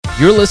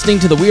You're listening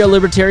to the We Are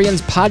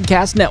Libertarians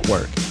Podcast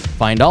Network.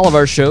 Find all of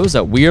our shows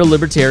at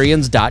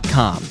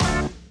wearelibertarians.com.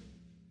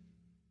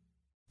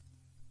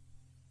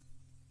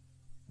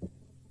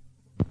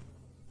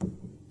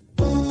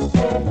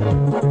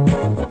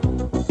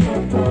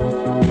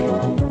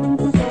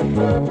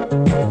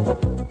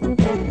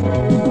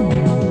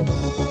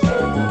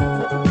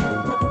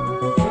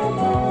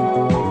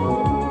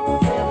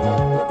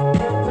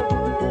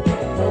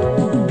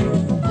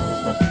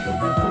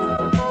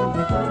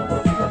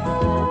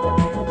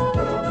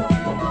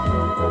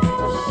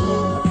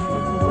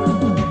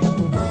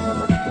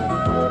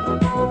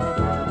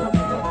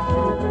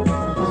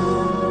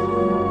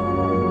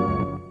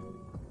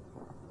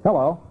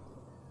 Hello,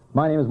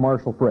 my name is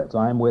Marshall Fritz.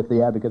 I'm with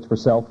the Advocates for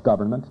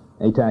Self-Government,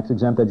 a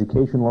tax-exempt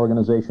educational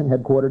organization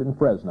headquartered in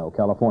Fresno,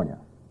 California.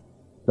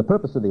 The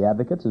purpose of the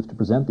Advocates is to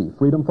present the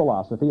freedom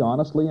philosophy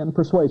honestly and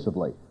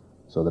persuasively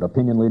so that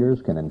opinion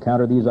leaders can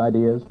encounter these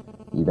ideas,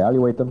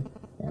 evaluate them,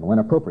 and when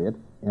appropriate,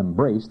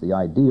 embrace the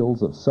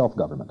ideals of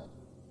self-government.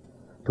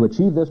 To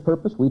achieve this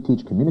purpose, we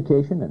teach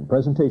communication and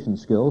presentation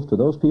skills to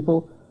those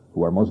people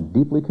who are most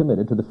deeply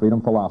committed to the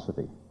freedom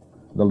philosophy,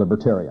 the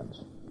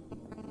libertarians.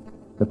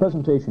 The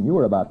presentation you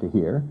are about to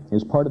hear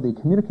is part of the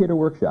Communicator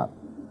Workshop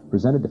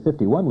presented to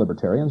 51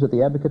 libertarians at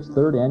the Advocates'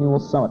 3rd Annual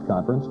Summit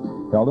Conference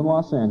held in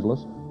Los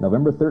Angeles,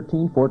 November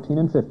 13, 14,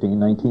 and 15,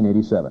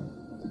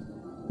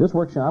 1987. This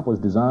workshop was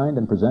designed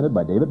and presented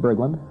by David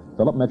Berglund,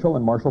 Philip Mitchell,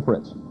 and Marshall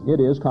Fritz.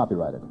 It is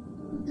copyrighted.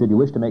 Should you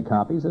wish to make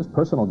copies as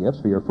personal gifts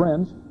for your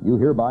friends, you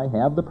hereby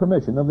have the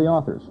permission of the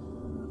authors.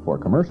 For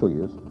commercial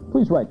use,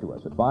 please write to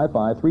us at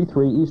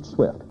 5533 East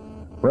Swift,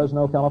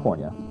 Fresno,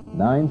 California,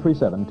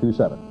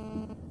 93727.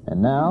 And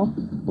now,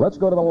 let's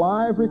go to the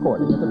live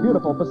recording at the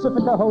beautiful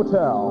Pacifica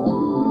Hotel.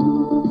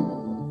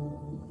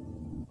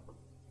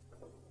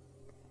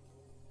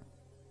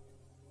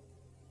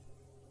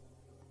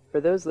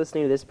 For those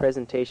listening to this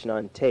presentation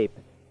on tape,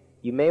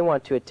 you may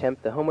want to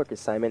attempt the homework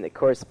assignment that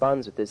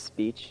corresponds with this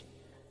speech,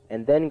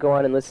 and then go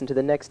on and listen to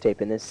the next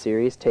tape in this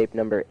series, tape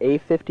number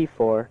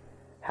A54,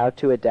 How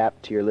to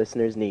Adapt to Your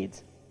Listeners'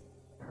 Needs.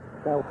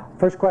 So,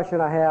 first question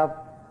I have,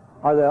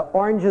 are the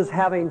oranges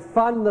having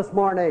fun this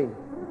morning?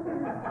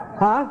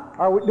 Huh?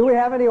 Do we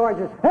have any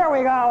oranges? Here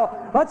we go.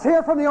 Let's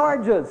hear from the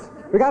oranges.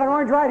 We got an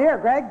orange right here,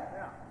 Greg?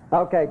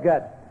 Okay,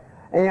 good.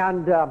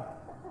 And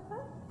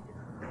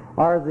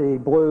are the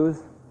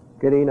blues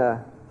getting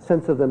a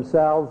sense of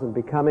themselves and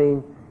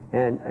becoming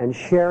and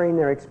sharing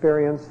their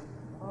experience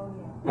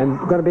and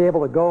going to be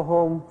able to go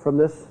home from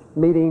this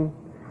meeting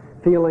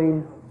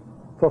feeling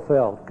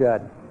fulfilled?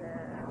 Good.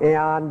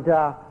 And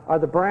are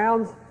the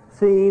browns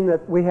seeing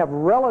that we have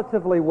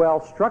relatively well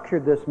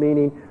structured this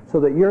meeting so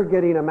that you're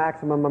getting a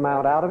maximum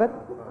amount out of it?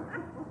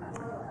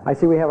 I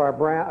see we have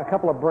our a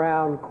couple of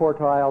brown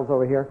quartiles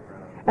over here.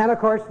 And of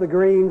course the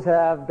greens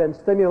have been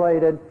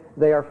stimulated.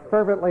 They are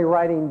fervently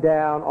writing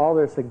down all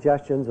their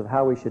suggestions of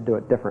how we should do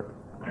it different.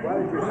 Why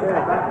did you say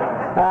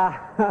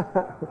that?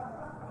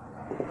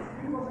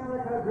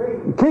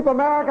 Keep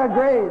America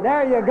green.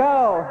 There you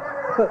go.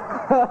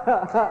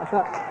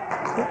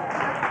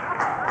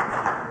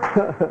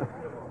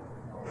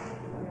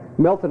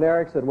 Milton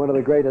Erickson, one of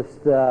the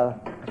greatest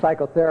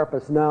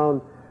psychotherapists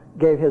known,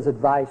 gave his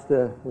advice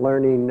to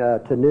learning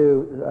to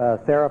new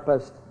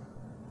therapists.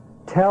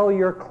 Tell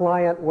your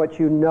client what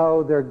you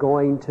know they're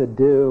going to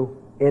do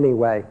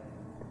anyway,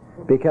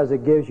 because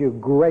it gives you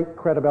great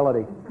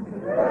credibility.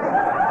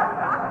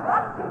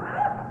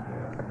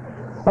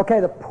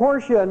 Okay, the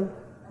portion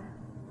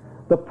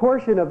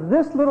of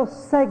this little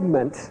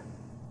segment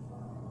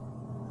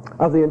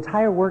of the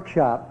entire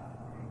workshop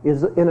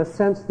is, in a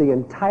sense, the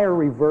entire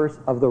reverse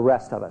of the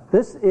rest of it.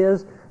 This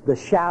is the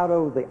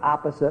shadow, the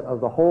opposite of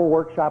the whole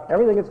workshop,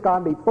 everything that's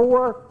gone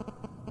before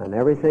and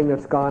everything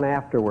that's gone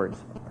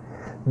afterwards.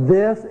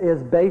 This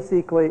is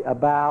basically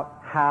about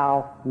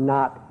how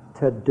not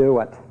to do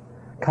it.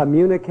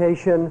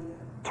 Communication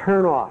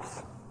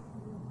turn-offs.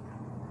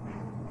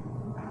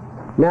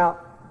 Now,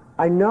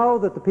 I know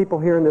that the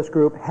people here in this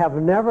group have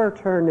never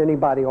turned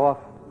anybody off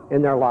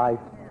in their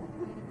life,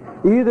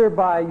 either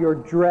by your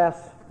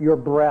dress, your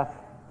breath,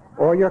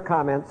 or your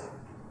comments.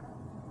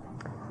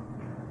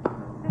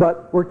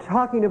 But we're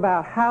talking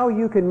about how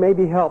you can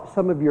maybe help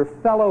some of your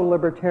fellow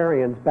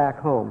libertarians back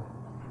home.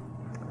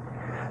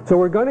 So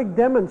we're going to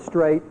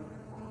demonstrate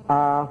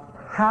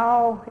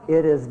how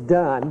it is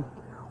done.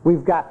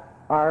 We've got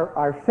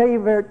our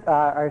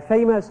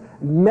famous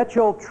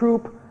Mitchell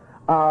troupe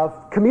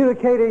of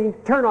communicating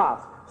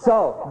turnoffs.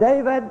 So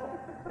David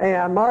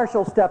and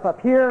Marshall, step up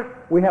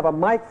here. We have a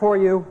mic for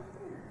you.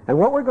 And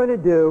what we're going to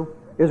do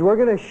is we're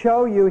going to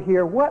show you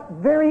here what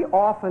very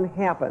often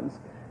happens.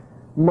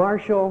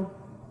 Marshall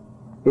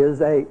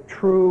is a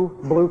true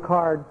blue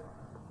card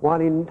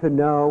wanting to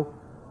know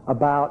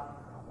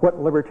about what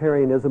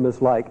libertarianism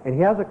is like. And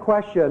he has a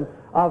question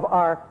of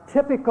our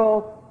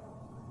typical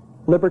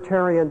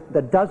libertarian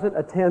that doesn't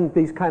attend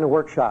these kind of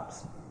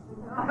workshops.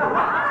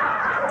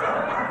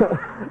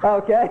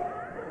 Okay?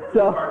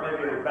 So, Or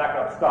maybe the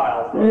backup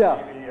styles.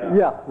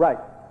 yeah, right.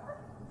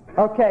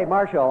 Okay,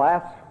 Marshall,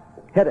 ask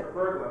Hit it.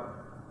 Berglund,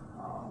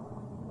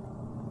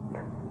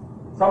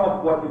 some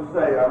of what you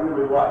say I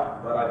really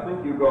like, but I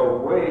think you go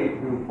way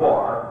too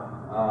far.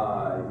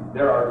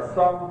 There are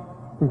some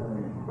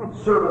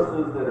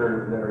services that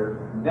are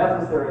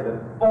necessary that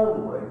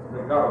only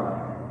the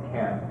government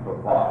can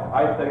provide.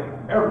 I think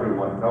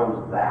everyone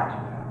knows that.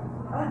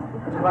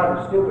 It's about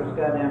the stupidest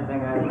goddamn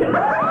thing I've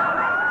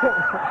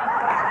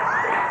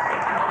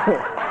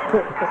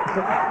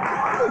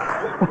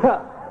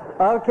ever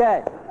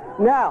Okay.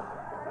 Now,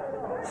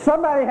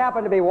 somebody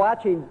happened to be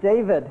watching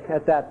David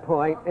at that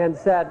point and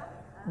said,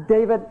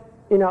 David,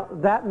 you know,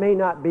 that may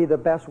not be the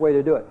best way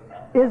to do it.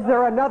 Is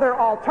there another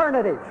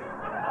alternative?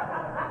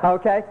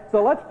 Okay,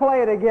 so let's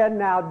play it again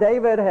now.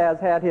 David has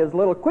had his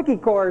little quickie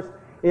course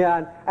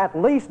in at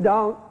least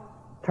don't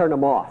turn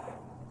them off.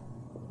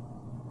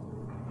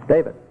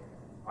 David.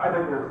 I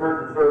think there are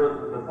certain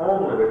services that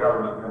only the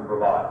government can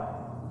provide.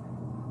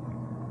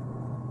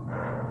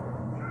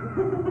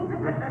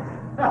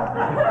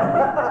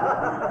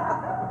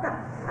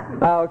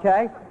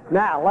 Okay,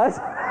 now let's...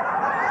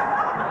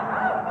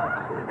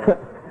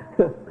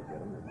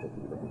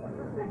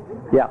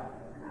 Yeah,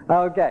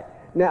 okay,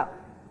 now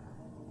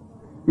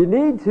you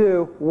need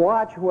to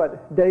watch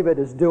what David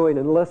is doing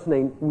and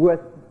listening with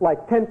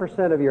like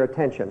 10% of your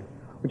attention.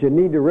 What you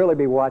need to really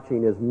be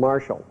watching is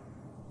Marshall,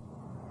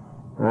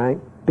 all right?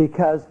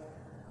 Because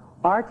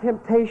our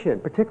temptation,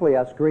 particularly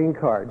us green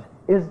cards,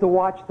 is to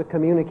watch the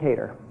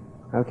communicator,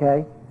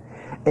 okay?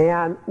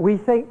 And we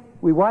think,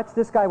 we watch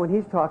this guy when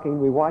he's talking,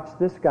 we watch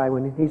this guy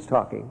when he's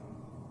talking.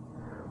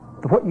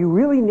 But what you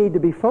really need to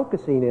be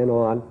focusing in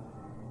on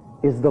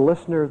is the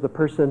listener, the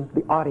person,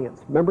 the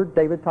audience. Remember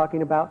David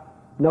talking about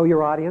know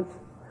your audience?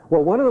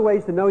 Well, one of the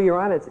ways to know your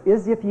audience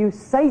is if you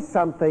say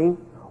something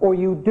or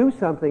you do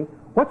something,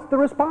 what's the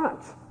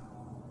response?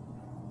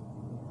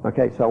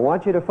 Okay, so I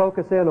want you to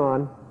focus in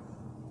on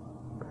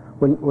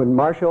when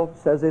Marshall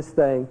says this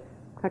thing,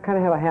 I kind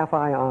of have a half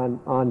eye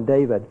on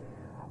David.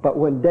 But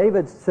when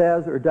David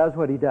says or does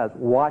what he does,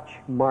 watch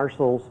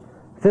Marshall's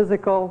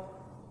physical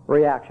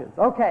reactions.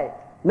 Okay,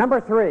 number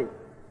 3.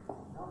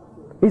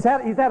 He's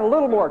had a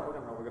little more.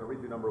 We're going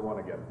to redo number 1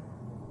 again.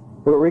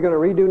 Are we going to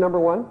redo number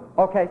 1?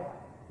 Okay.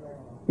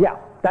 Yeah,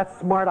 that's a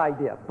smart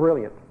idea.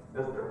 Brilliant.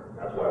 That's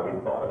why we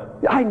thought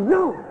of it. I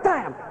know,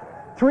 damn.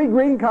 3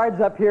 green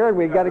cards up here, and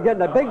we've got to get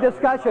in a big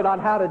discussion on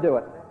how to do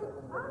it.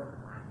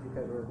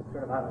 because we're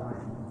sort of out of line.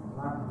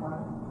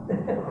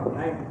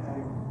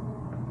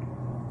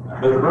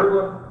 Mr.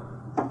 Berglund,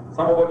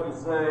 some of what you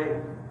say,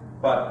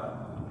 but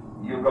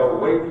you go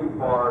way too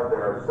far.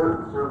 There are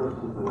certain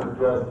services that are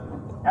just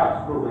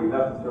absolutely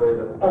necessary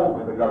that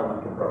only the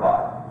government can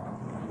provide.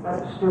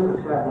 That's the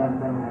stupidest goddamn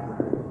thing I've ever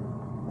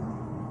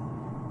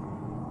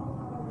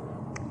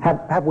heard.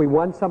 Have we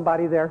won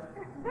somebody there?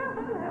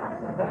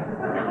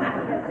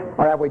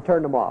 Or have we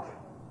turned them off?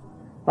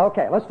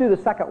 Okay, let's do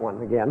the second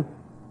one again.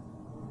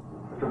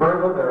 Mr.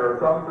 Berglund, there are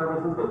some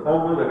services that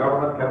only the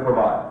government can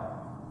provide.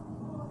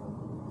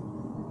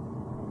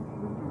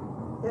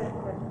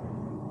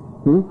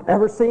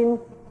 Ever seen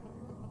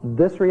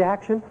this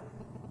reaction?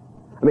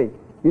 I mean,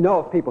 you know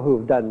of people who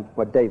have done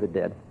what David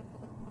did.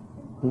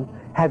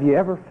 Have you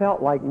ever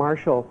felt like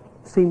Marshall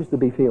seems to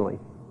be feeling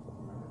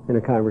in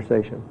a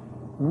conversation?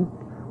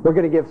 We're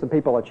going to give some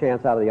people a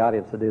chance out of the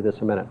audience to do this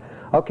in a minute.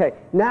 Okay,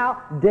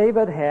 now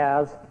David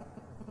has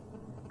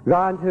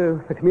gone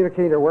to the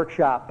communicator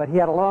workshop, but he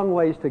had a long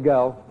ways to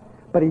go.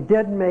 But he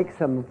did make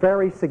some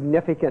very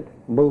significant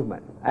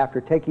movement after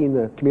taking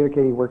the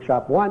communicating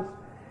workshop once.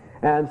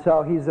 And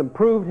so he's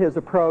improved his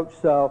approach,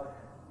 so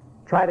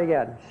try it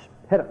again.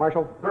 Hit it,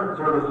 Marshall. Certain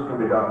services can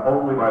be done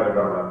only by the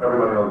government.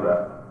 Everybody knows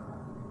that.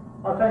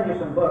 I'll send you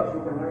some books.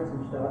 You can learn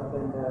some stuff.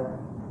 And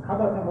how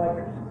about them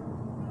Lakers?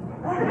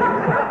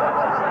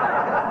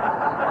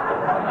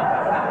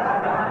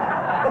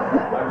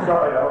 I'm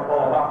sorry, I don't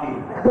follow hockey.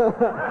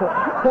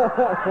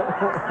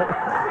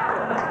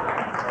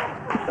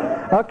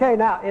 Okay,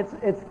 now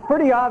it's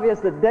pretty obvious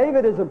that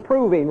David is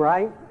improving,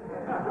 right?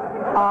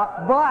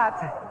 But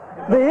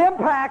the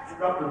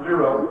impact Up to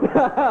 0.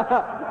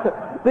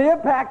 the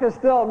impact is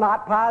still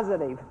not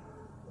positive.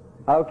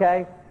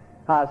 Okay?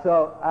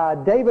 So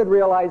David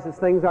realizes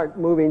things aren't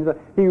moving. So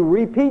he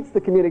repeats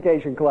the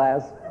communication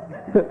class.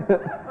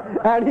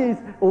 And he's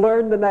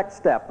learned the next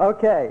step.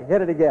 Okay,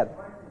 hit it again.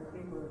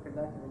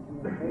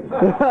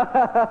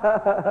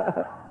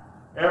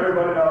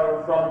 Everybody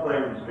knows some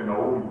things can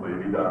only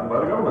be done by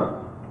the government.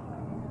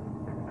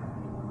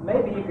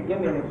 Maybe you could give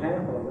me an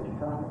example of what you're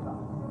talking about.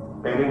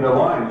 Painting the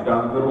lines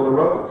down the middle of the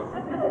road.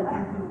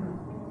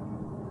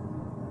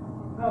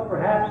 Well,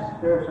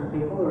 perhaps there are some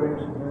people who are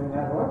interested in doing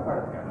that or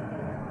part of it.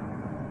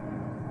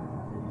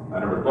 I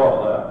never thought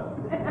of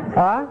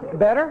that.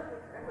 Better?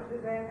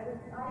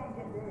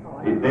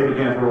 David's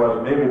answer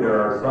was maybe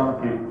there are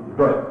some people.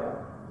 Go ahead.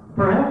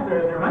 Perhaps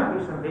there might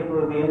be some people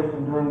who would be interested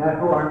in doing that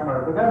who aren't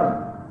part of the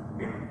government.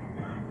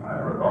 I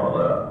never thought of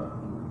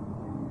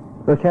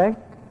that. Okay.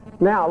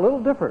 Now, a little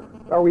different.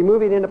 Are we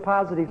moving into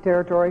positive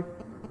territory?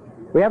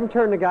 We haven't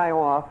turned the guy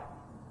off.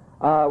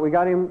 We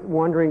got him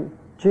wondering,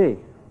 gee,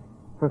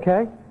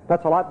 Okay?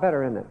 That's a lot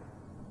better, isn't it?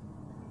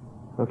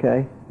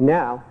 Okay?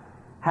 Now,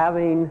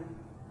 having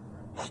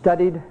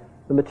studied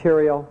the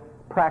material,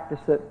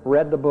 practiced it,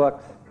 read the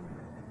books,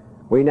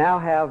 we now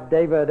have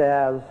David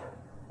as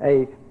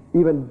a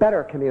even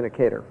better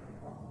communicator.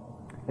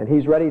 And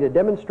he's ready to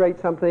demonstrate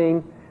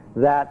something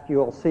that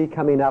you'll see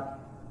coming up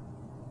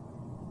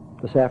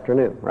this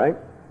afternoon, right?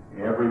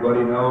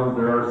 Everybody knows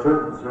there are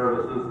certain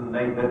services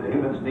that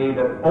humans need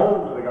that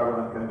only the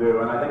government can do,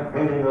 and I think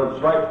painting those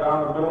stripes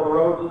down the middle of the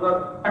roads is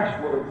an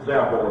excellent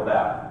example of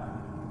that.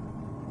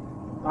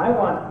 I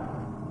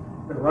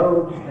want the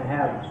roads to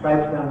have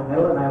stripes down the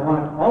middle, and I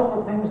want all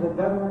the things that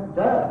government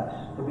does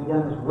to be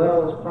done as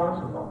well as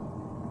possible.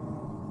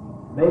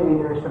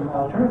 Maybe there's some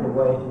alternative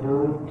ways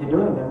to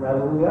doing them rather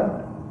than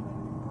government.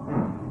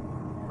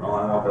 Well,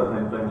 I want those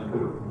same things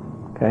too.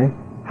 Okay.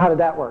 How did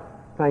that work?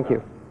 Thank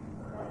you.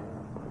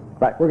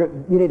 Right.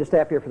 You need to stay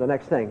up here for the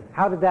next thing.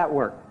 How did that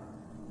work?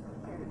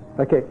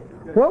 Okay.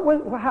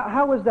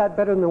 How was that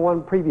better than the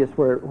one previous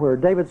where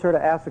David sort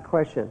of asked a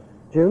question?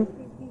 June?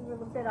 He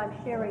said, I'm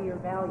sharing your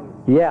values.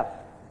 Yes.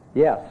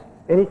 Yes.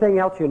 Anything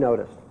else you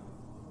noticed?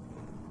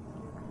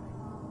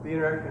 The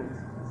interaction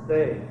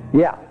stayed.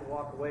 Yeah.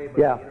 Walk away, but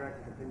yeah. the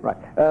interaction continued.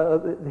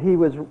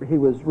 Right. He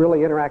was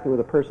really interacting with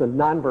a person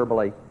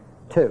non-verbally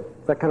too.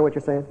 Is that kind of what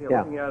you're saying?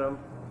 Yeah. Looking at him.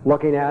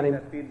 Looking at him.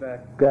 That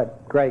feedback. Good.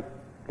 Great.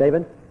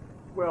 David?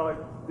 Well,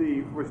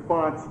 the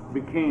response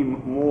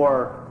became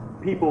more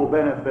people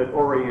benefit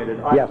oriented.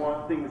 Yes. I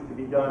want things to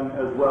be done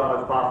as well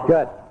as possible.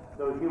 Good.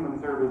 Those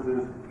human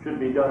services should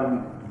be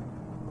done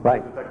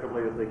right. as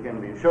effectively as they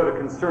can be. It showed a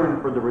concern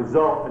for the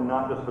result and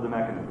not just for the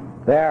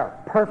mechanism. There.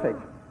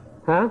 Perfect.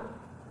 Huh?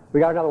 We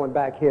got another one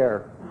back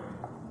here.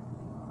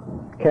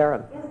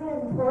 Karen. Isn't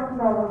it important,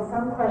 though, with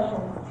some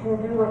questions to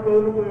do what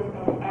David did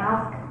and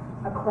ask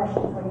a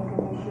question so you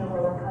can be sure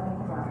where they're coming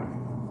from?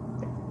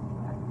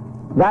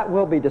 That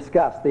will be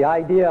discussed. The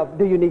idea of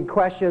do you need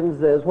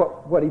questions is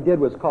what he did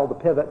was called the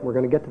pivot, and we're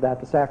going to get to that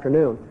this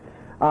afternoon.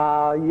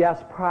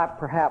 Yes,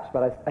 perhaps,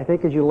 but I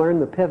think as you learn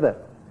the pivot,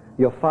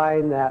 you'll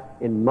find that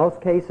in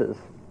most cases,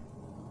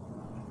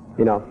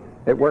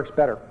 it works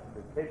better.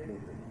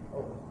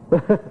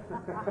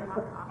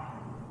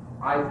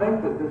 I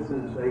think that this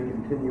is a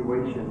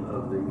continuation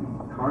of the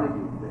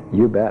Carnegie thing.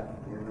 You bet.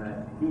 In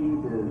that he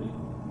is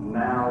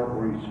now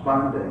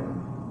responding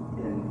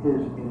in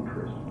his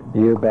interest.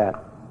 You bet.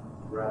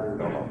 Rather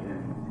than in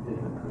his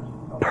interest.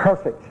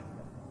 Perfect.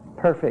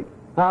 Perfect.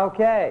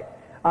 Okay.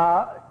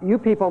 You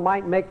people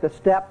might make the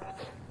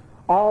steps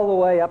all the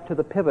way up to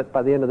the pivot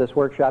by the end of this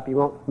workshop. You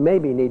won't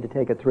maybe need to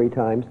take it 3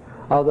 times,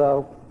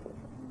 although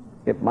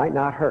it might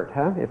not hurt,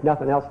 huh? If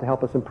nothing else to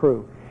help us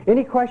improve.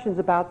 Any questions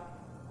about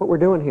what we're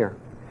doing here?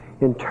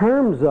 In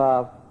terms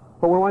of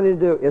what we're wanting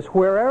to do is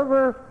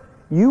wherever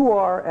you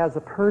are as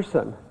a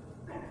person,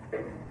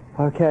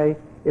 okay,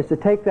 is to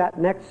take that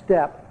next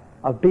step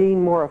of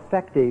being more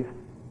effective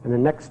and the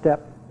next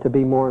step to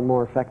be more and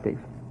more effective.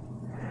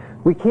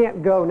 We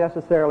can't go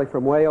necessarily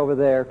from way over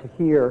there to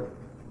here,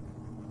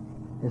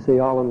 you see,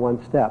 all in one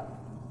step.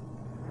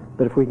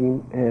 But if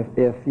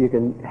you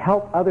can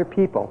help other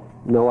people,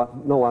 no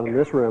one in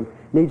this room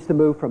needs to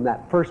move from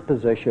that first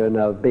position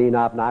of being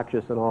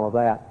obnoxious and all of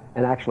that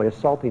and actually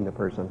assaulting the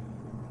person.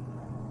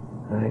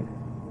 Right?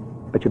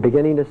 But you're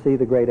beginning to see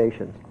the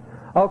gradations.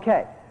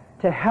 Okay,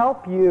 to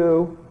help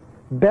you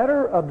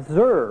better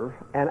observe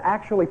and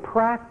actually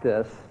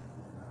practice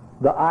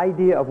the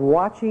idea of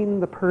watching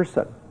the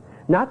person.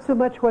 Not so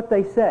much what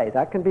they say,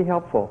 that can be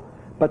helpful,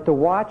 but to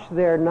watch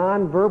their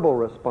nonverbal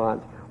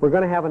response. We're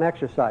going to have an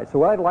exercise. So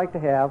what I'd like to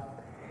have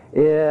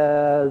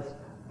is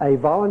a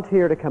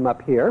volunteer to come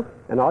up here,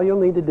 and all you'll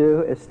need to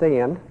do is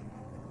stand.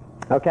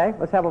 Okay,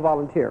 let's have a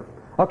volunteer.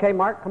 Okay,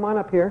 Mark, come on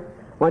up here.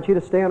 I want you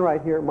to stand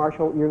right here.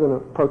 Marshall, you're going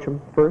to approach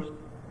him first.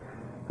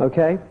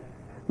 Okay?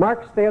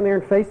 Mark, stand there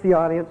and face the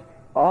audience.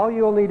 All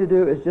you'll need to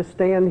do is just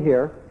stand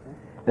here,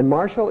 and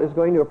Marshall is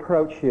going to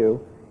approach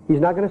you. He's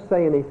not going to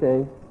say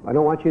anything. I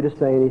don't want you to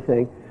say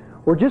anything.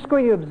 We're just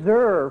going to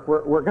observe.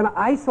 We're going to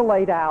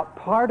isolate out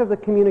part of the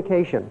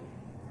communication.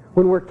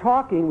 When we're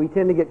talking, we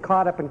tend to get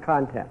caught up in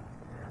content.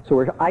 So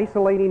we're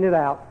isolating it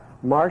out.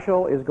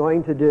 Marshall is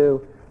going to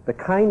do the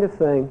kind of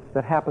thing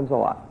that happens a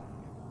lot.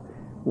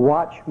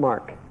 Watch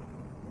Mark.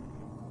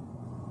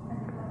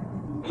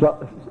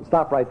 So,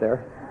 stop right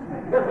there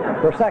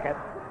for a second.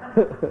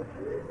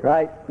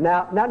 Right?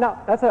 Now,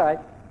 that's all right.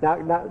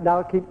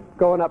 Now keep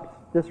going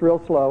up just real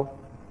slow.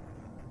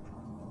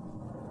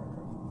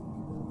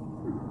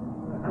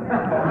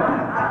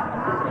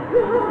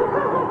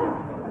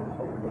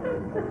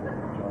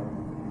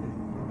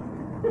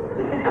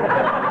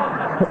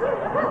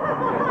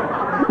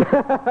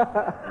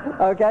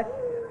 Okay?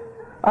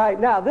 All right,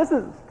 now this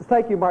is,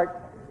 thank you, Mark.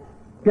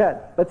 Good.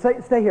 But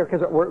stay here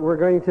because we're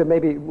going to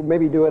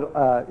maybe do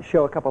it,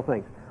 show a couple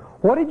things.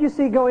 What did you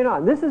see going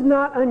on? This is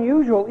not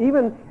unusual,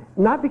 even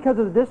not because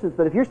of the distance,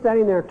 but if you're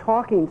standing there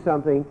talking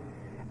something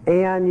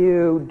and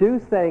you do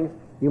things,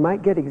 you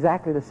might get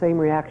exactly the same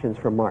reactions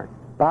from Mark.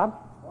 Bob?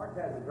 Mark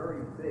has a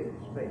very big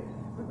space.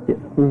 Yeah.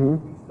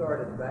 Mm-hmm. He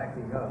started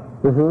backing up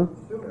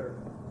sooner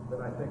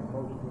than I think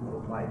most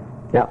people might.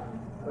 Yeah.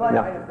 But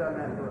Yeah. I have done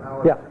that for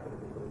hours. Yeah.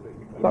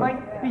 It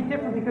might be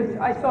different because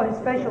I saw his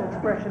facial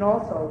expression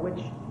also,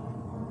 which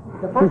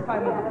the first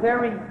time was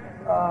very,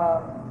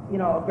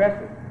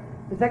 aggressive.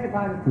 The second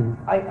time,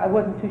 I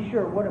wasn't too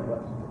sure what it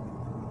was.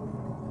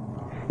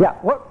 Yeah,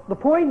 what the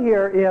point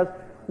here is,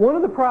 one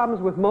of the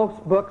problems with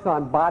most books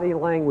on body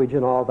language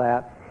and all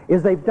that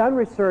is they've done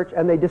research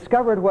and they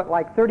discovered what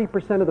like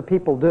 30% of the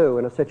people do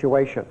in a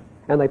situation,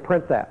 and they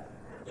print that.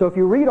 So if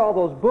you read all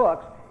those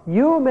books,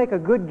 you'll make a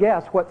good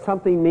guess what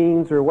something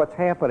means or what's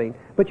happening,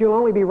 but you'll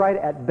only be right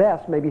at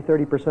best maybe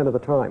 30% of the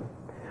time.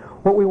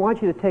 What we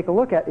want you to take a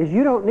look at is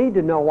you don't need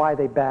to know why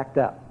they backed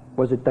up.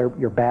 Was it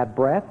your bad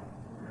breath?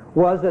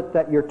 Was it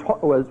that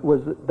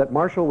that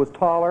Marshall was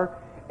taller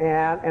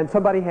and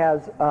somebody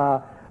has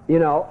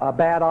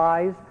bad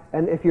eyes,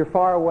 and if you're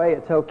far away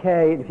it's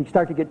okay, and if you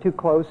start to get too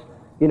close,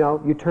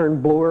 you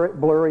turn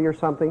blurry or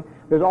something.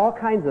 There's all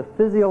kinds of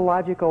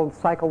physiological and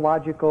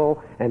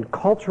psychological and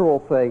cultural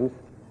things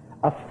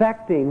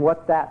affecting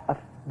what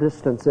that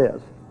distance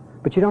is.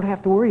 But you don't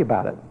have to worry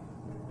about it.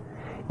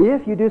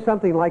 If you do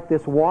something like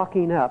this,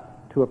 walking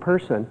up to a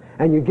person,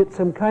 and you get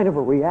some kind of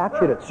a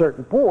reaction at a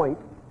certain point,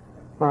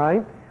 all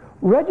right,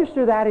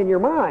 register that in your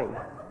mind,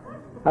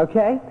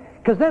 okay?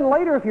 Because then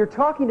later, if you're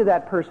talking to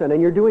that person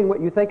and you're doing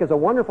what you think is a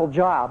wonderful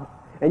job,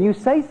 and you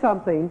say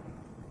something,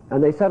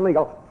 and they suddenly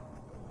go,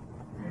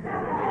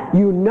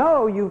 you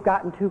know you've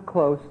gotten too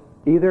close,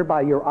 either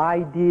by your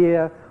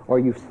idea or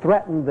you've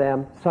threatened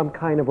them some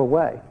kind of a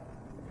way.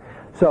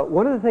 So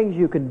one of the things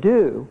you could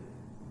do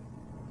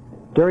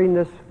during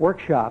this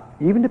workshop,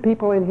 even to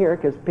people in here,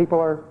 because people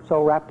are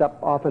so wrapped up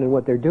often in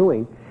what they're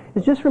doing,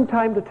 is just from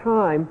time to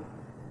time,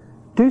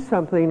 do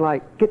something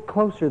like get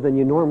closer than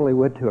you normally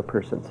would to a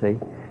person, see?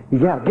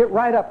 Yeah, get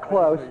right up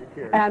close,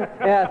 and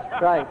yes,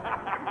 right.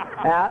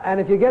 And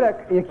if you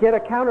get a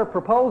counter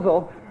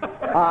proposal,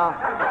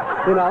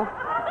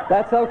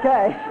 that's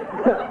okay.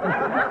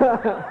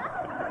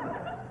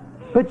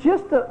 But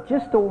just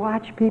to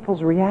watch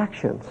people's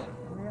reactions,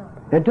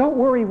 and don't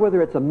worry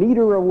whether it's a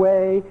meter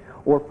away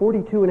or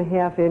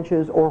 42.5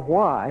 inches or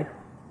why.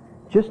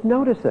 Just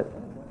notice it,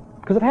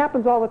 because it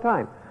happens all the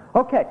time.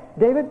 Okay,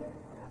 David.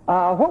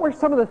 What were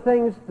some of the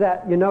things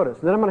that you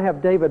noticed? Then I'm going to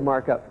have David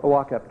walk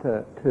up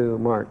to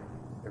Mark.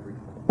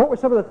 What were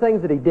some of the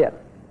things that he did?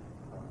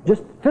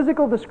 Just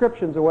physical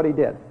descriptions of what he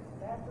did.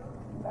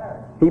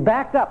 He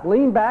backed up,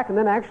 leaned back, and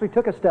then actually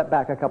took a step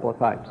back a couple of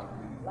times.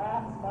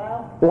 Laugh,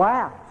 smile.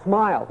 Laugh,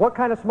 smile. What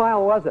kind of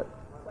smile was it?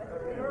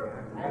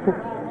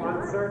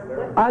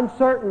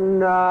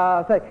 Uncertain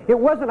thing. It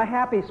wasn't a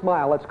happy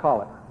smile, let's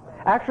call it.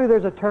 Actually,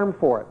 there's a term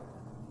for it.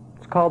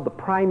 It's called the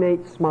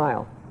primate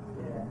smile.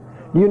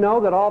 You know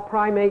that all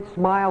primates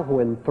smile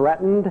when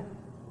threatened?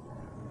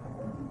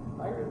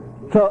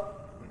 So,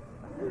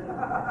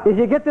 if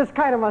you get this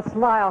kind of a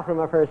smile from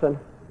a person,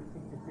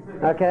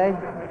 okay,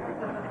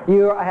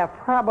 you have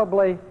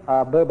probably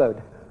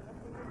boo-booed.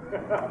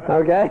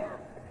 Okay?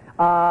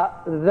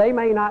 They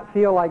may not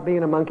feel like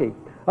being a monkey.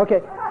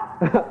 Okay,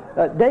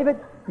 David,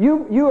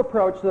 you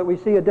approach so that we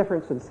see a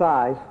difference in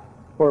size,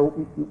 or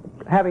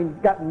having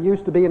gotten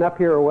used to being up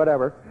here or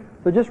whatever.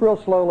 So just real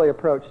slowly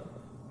approach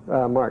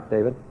Mark,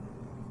 David.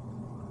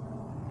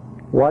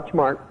 Watch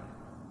Mark.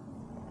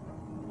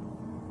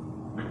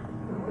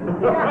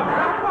 That's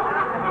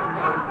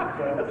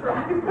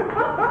right.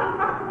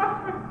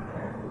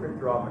 Good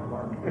drawing,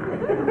 Mark.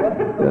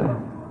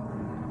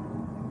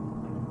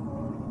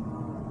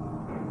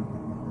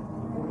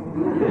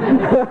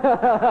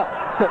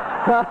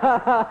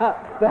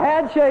 The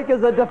handshake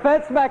is a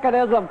defense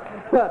mechanism.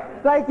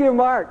 Thank you,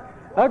 Mark.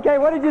 Okay,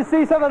 what did you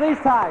see some of these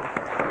times?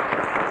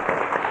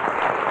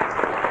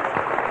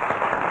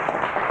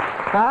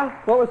 Huh?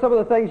 What were some of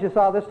the things you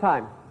saw this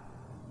time?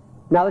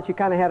 Now that you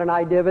kind of had an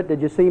idea of it,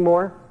 did you see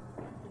more?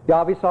 You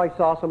obviously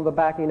saw some of the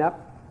backing up?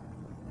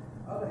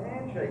 The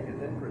handshake is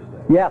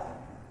interesting. Yes.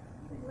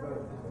 Because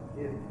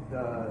it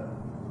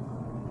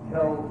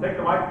tells... Take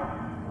the mic,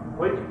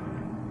 please.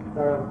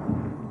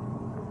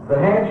 The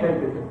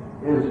handshake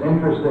is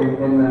interesting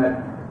in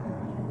that,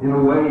 in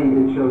a way,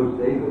 it shows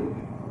David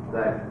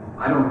that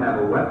I don't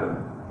have a weapon.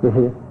 Do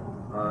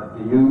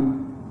you?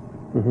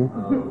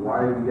 Why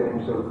are you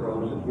getting so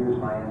close? And here's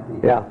my empty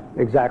hand. Yeah,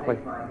 exactly.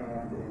 Take my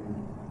hand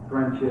in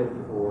friendship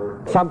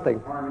or something.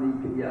 Harmony.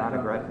 Yeah, not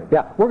aggressive.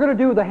 Yeah, we're going to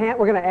do the hand.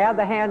 We're going to add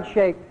the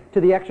handshake to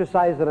the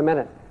exercise in a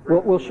minute.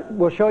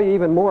 We'll show you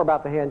even more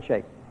about the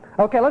handshake.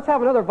 Okay, let's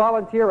have another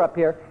volunteer up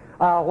here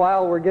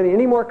while we're getting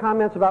any more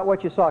comments about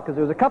what you saw, because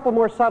there's a couple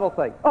more subtle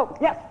things. Oh,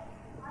 yes.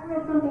 I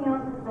read something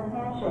else with the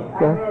handshake.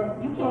 I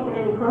read, you can't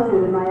get any closer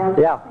than my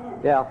outstretched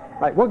hand. Yeah.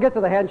 Right. We'll get to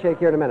the handshake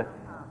here in a minute.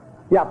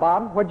 Yeah,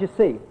 Bob, what'd you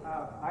see?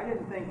 I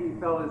didn't think he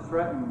felt as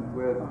threatened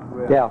with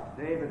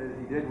David as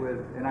he did with,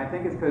 and I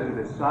think it's because of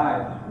his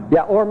size.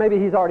 Yeah, or maybe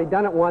he's already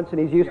done it once and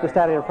he's used to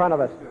standing in front of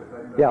us.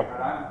 But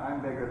I'm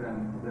bigger than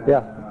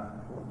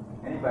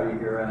anybody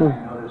here, and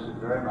I know this is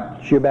very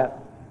much. You bet.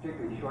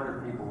 Particularly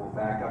shorter people will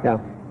back up.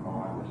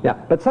 Yeah.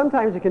 But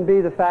sometimes it can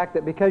be the fact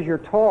that because you're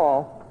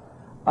tall,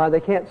 They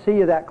can't see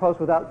you that close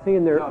without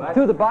seeing their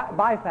through the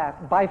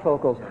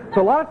bifocals.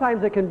 So a lot of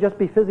times it can just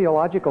be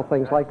physiological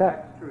things like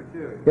that. That's true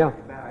too. Yeah.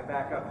 I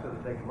back up so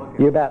that they can look at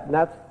You bet. And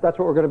that's what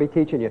we're going to be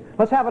teaching you.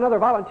 Let's have another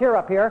volunteer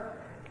up here.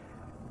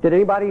 Did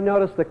anybody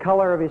notice the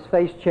color of his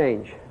face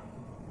change?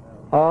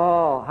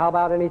 Oh, how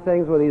about any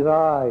things with his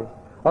eyes?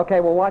 Okay,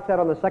 we'll watch that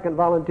on the second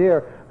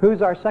volunteer.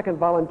 Who's our second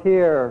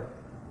volunteer?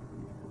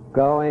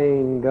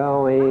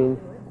 Going.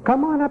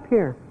 Come on up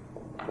here.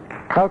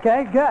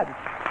 Okay, good.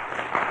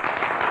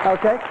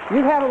 Okay,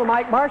 you handle the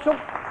mic, Marshall.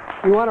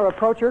 You want to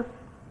approach her?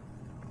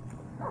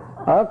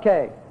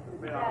 Okay.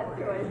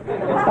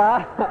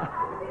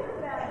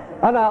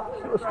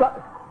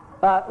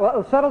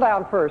 Well, settle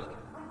down first.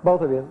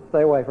 Both of you.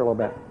 Stay away for a little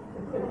bit.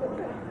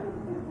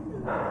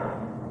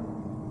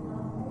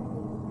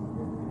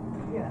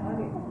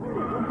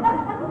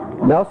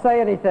 Don't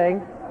say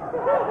anything.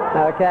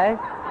 Okay?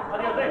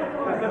 What do you think?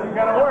 This isn't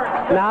going to work.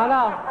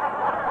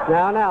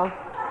 No.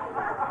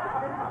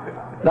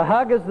 The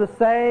hug is the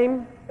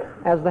same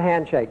as the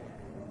handshake.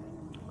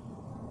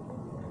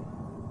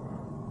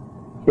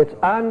 It's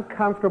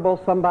uncomfortable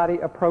somebody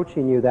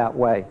approaching you that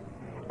way.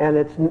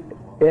 And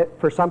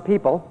for some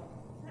people,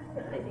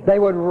 they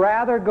would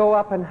rather go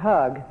up and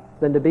hug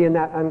than to be in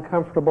that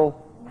uncomfortable,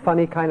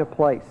 funny kind of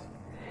place.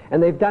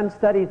 And they've done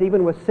studies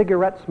even with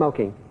cigarette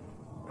smoking,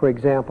 for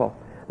example,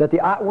 that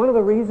one of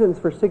the reasons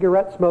for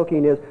cigarette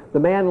smoking is the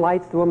man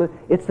lights the woman,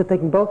 it's that they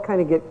can both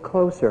kind of get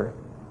closer,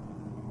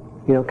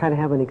 kind of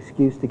have an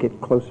excuse to get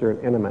closer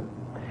and intimate.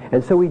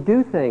 And so we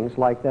do things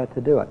like that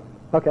to do it.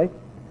 Okay?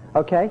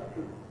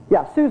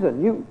 Yeah,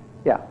 Susan,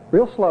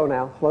 real slow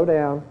now, slow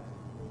down,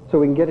 so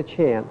we can get a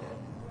chance.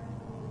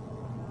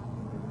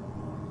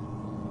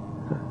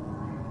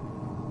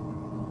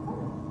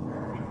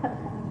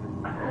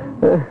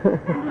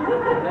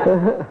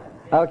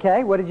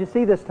 Okay, what did you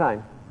see this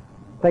time?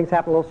 Things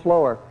happen a little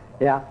slower.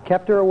 Yeah,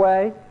 kept her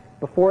away.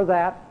 Before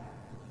that,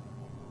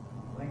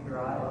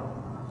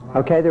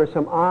 okay, there are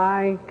some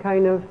eye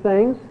kind of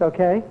things,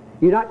 okay?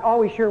 You're not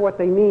always sure what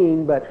they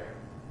mean, but,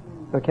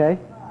 okay?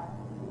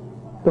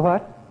 The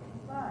what?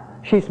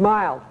 She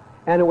smiled,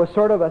 and it was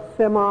sort of a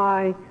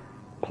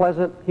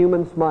semi-pleasant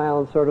human smile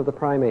and sort of the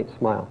primate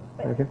smile.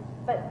 Okay?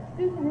 But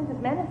Susan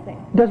isn't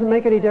menacing. It doesn't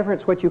make any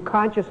difference what you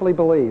consciously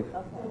believe.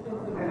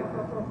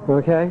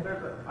 Okay?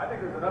 I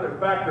think there's another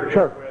factor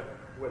Sure. here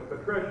with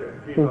Patricia.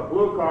 She's a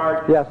blue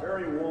card. Yes. She's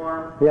very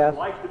warm. Yes. She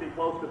likes to be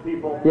close to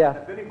people. Yes.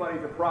 If anybody's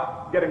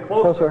getting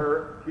close to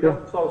her, she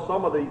doesn't show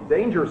some of the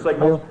danger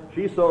signals.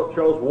 She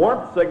shows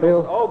warmth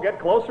signals. Oh, get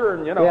closer,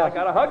 and I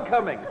got a hug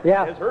coming.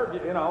 Yeah. It's her,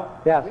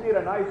 Yes. We need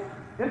a nice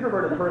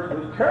introverted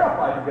person who's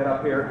terrified to get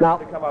up here,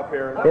 to come up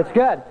here. It's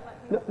good.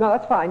 No,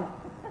 that's fine.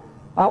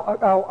 I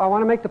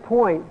want to make the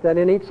point that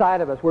in each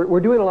side of us, we're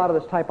doing a lot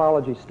of this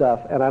typology stuff,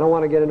 and I don't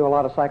want to get into a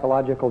lot of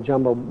psychological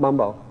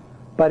jumbo-mumbo,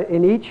 but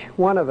in each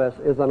one of us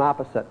is an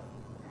opposite.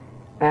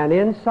 And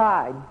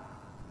inside,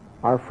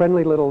 our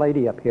friendly little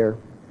lady up here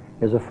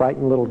is a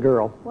frightened little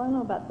girl. Well, I don't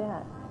know about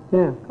that.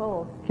 Yeah.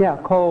 Cold. Yeah,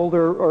 cold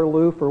or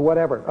aloof or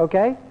whatever,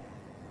 okay?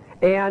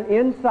 And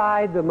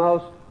inside the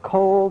most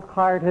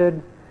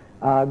cold-hearted,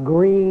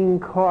 green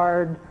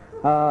card,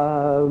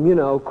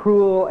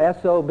 cruel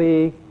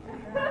SOB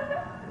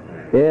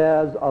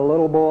is a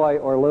little boy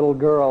or little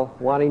girl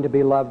wanting to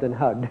be loved and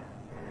hugged.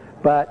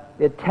 But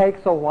it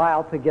takes a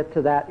while to get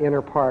to that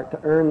inner part, to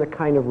earn the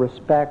kind of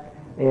respect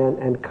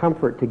and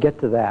comfort to get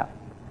to that.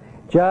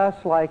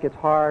 Just like it's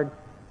hard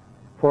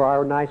for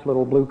our nice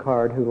little blue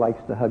card who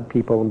likes to hug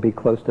people and be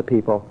close to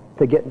people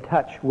to get in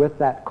touch with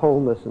that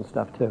coldness and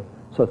stuff too.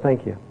 So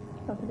thank you.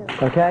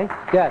 Okay?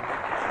 Good.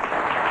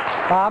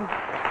 Bob?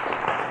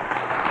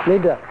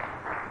 Need to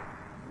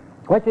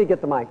wait till you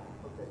get the mic.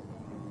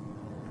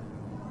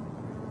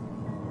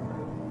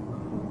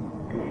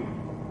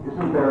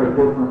 Isn't there a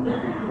difference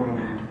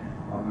between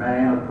a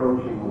man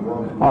approaching a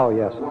woman Oh,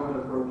 yes. and a woman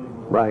approaching a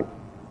woman? Right.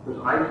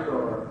 Because I saw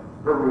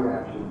her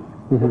reaction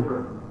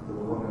different to the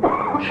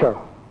woman.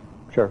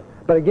 Sure.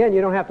 But again,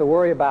 you don't have to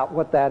worry about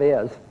what that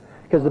is,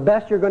 because the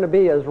best you're going to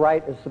be is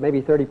right is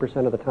maybe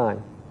 30% of the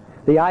time.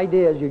 The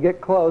idea is you get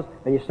close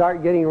and you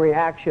start getting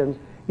reactions,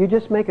 you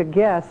just make a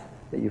guess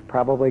that you've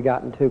probably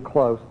gotten too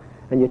close,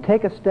 and you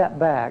take a step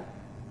back,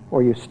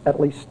 or you at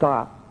least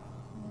stop.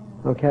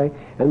 Okay?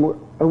 And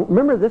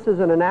remember, this is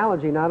an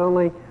analogy not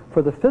only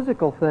for the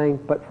physical thing,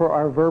 but for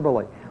our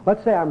verbally.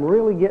 Let's say I'm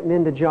really getting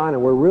into John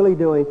and we're really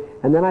doing,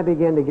 and then I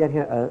begin to get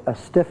a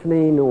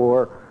stiffening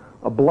or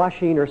a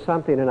blushing or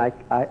something, and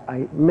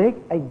I make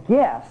a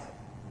guess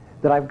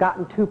that I've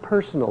gotten too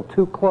personal,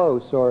 too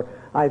close, or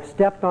I've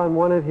stepped on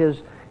one of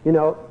his,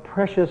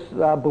 precious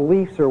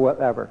beliefs or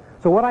whatever.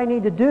 So what I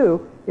need to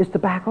do is to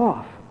back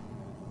off.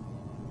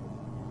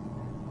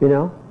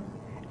 And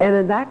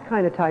in that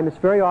kind of time, it's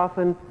very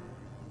often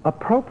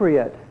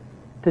appropriate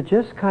to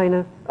just kind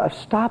of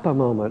stop a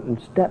moment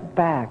and step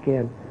back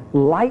and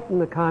lighten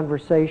the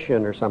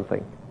conversation or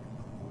something.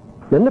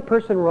 Then the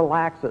person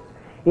relaxes.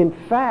 In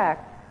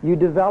fact, you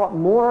develop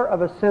more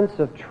of a sense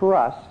of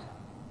trust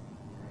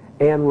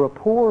and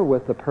rapport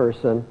with the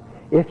person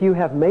if you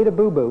have made a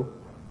boo-boo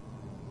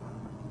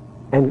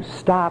and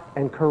stopped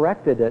and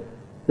corrected it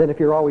than if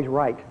you're always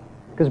right.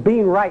 Because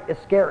being right is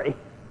scary.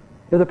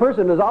 If the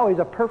person is always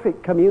a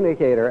perfect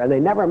communicator and they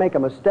never make a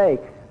mistake,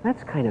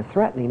 that's kind of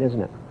threatening,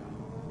 isn't it?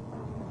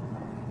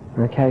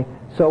 Okay?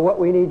 So what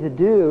we need to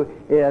do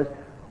is,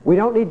 we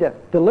don't need to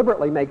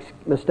deliberately make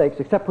mistakes,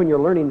 except when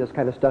you're learning this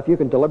kind of stuff. You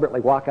can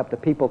deliberately walk up to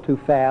people too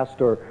fast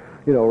or,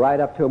 right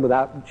up to them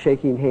without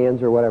shaking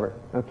hands or whatever.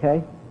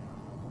 Okay?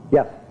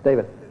 Yes,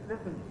 David. This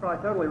is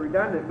probably totally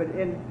redundant, but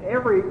in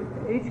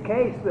each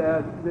case,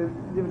 there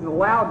was a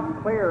loud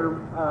and clear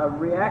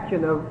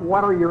reaction of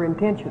what are your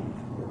intentions?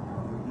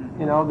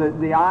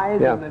 The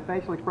eyes and the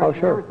facial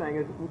expression and everything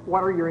is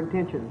what are your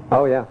intentions?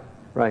 Oh, yeah.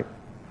 Right.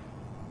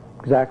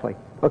 Exactly.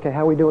 Okay,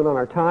 how are we doing on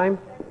our time?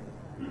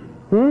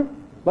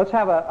 Let's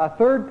have a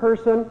third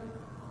person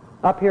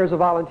up here as a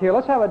volunteer.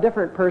 Let's have a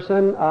different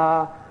person.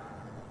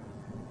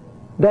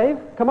 Dave,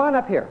 come on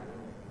up here.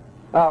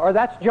 Or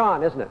that's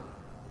John, isn't it?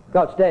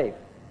 No, it's Dave.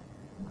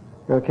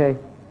 Okay.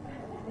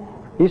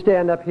 You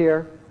stand up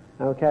here.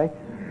 Okay.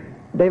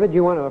 David,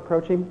 you want to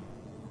approach him?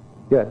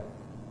 Good.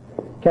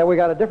 Okay, we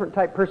got a different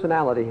type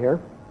personality here.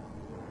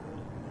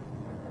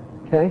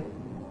 Okay.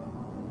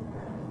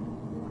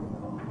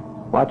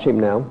 Watch him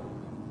now.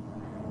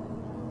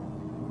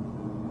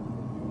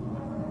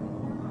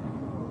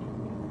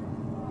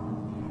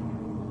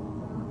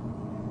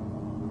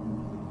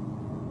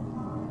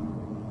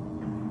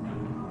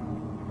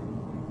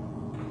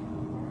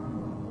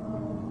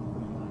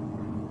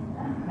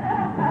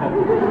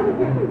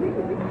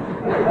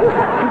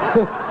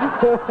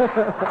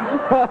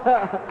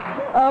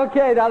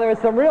 Okay, now there are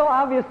some real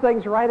obvious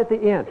things right at the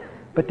end.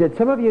 But did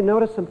some of you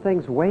notice some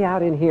things way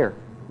out in here?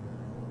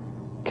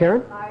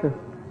 Karen?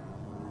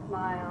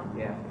 Smile.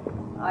 Yeah.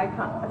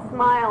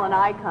 Smile and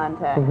eye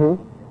contact.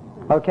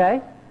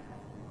 Okay.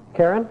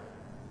 Karen?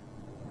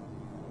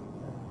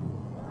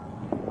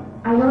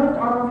 I noticed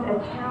almost a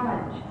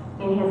challenge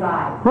in his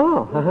eyes.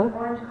 Oh, It was an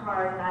orange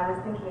card, and I was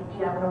thinking,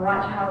 gee, I'm going to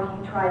watch how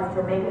he tries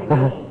to make it a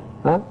game.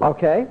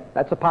 Okay,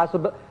 that's a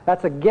possible.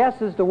 That's a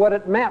guess as to what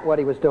it meant, what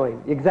he was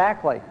doing.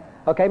 Exactly.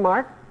 Okay,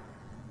 Mark?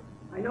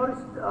 I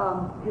noticed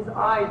his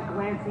eyes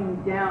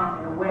glancing down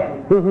in a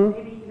way.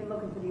 Maybe even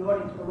looking to the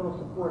audience for a little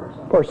support or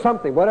something. Or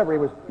something, whatever he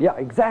was. Yeah,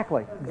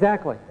 exactly.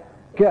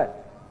 Good.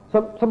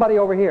 Somebody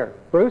over here.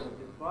 Bruce? His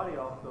body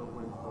also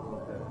went a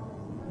little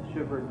bit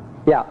shivered.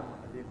 Yeah,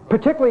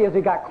 particularly as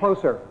he got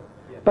closer.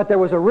 But there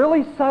was a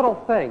really subtle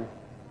thing.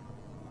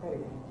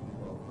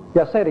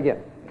 Yeah, say it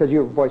again, because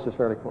your voice is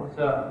fairly close. His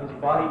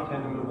body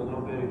tended to move a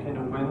little bit. It tended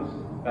to wince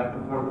back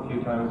and forth a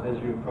few times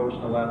as you approach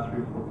the last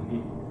 3 or 4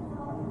 feet.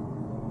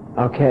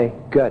 Okay,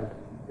 good.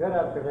 Good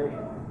observation.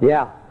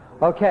 Yeah.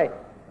 Okay.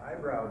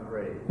 Eyebrows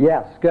raised.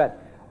 Yes, good.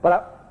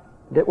 But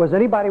was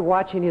anybody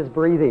watching his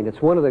breathing?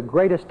 It's one of the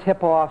greatest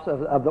tip-offs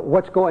of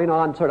what's going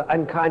on sort of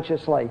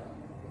unconsciously.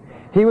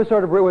 He was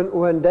sort of,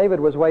 when David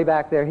was way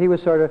back there, he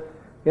was sort of,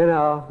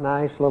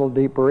 nice little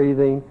deep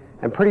breathing.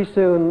 And pretty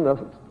soon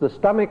the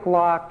stomach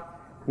locked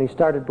and he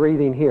started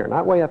breathing here,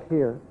 not way up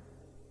here.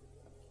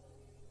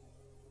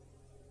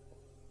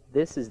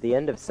 This is the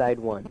end of Side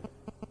 1.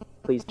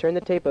 Please turn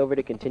the tape over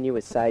to continue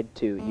with Side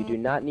 2. You do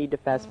not need to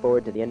fast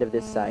forward to the end of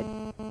this side.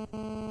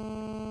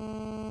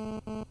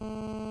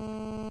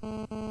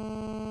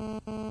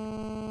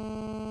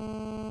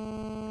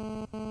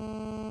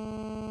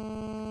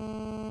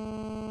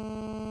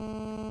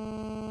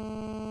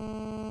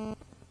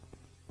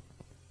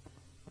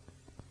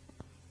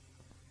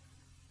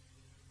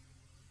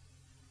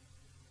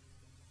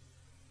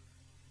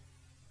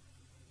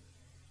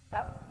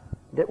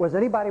 Was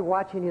anybody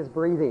watching his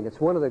breathing? It's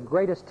one of the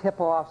greatest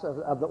tip-offs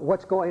of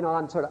what's going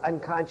on sort of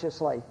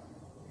unconsciously.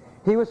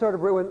 He was sort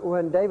of,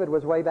 when David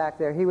was way back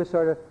there, he was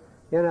sort of,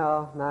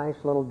 nice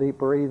little deep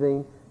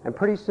breathing. And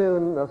pretty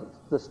soon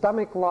the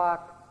stomach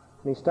locked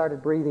and he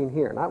started breathing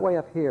here. Not way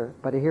up here,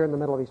 but here in the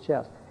middle of his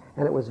chest.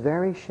 And it was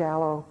very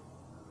shallow.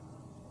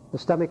 The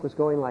stomach was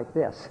going like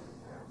this.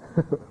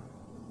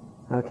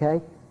 Okay?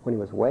 When he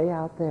was way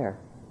out there.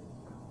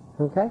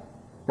 Okay?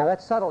 Now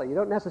that's subtle. You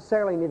don't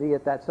necessarily need to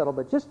get that subtle,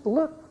 but just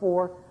look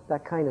for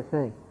that kind of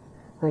thing.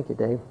 Thank you,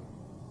 Dave.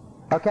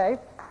 Okay,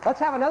 let's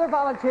have another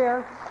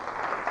volunteer.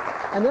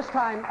 And this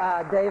time,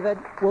 David,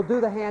 we'll do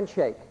the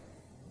handshake.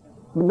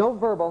 No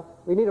verbal.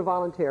 We need a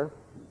volunteer.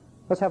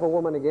 Let's have a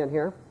woman again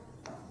here.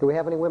 Do we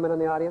have any women in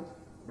the audience?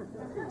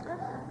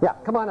 Yeah,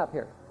 come on up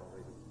here.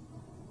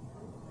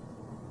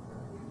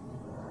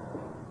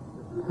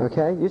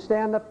 Okay, you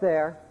stand up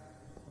there.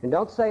 And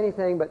don't say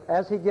anything, but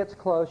as he gets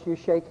close, you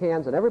shake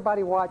hands, and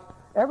everybody watch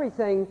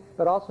everything,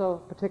 but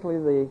also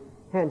particularly the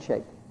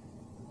handshake.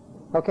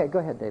 Okay, go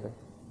ahead, David.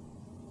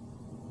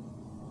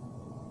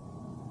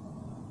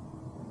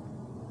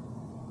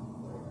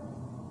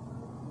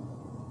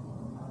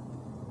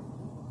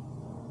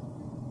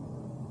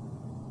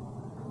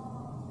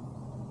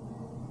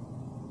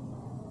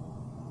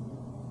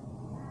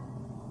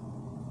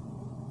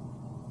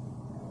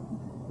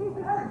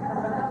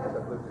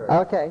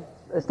 Okay,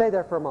 stay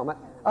there for a moment.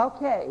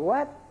 Okay,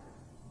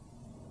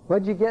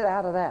 what'd you get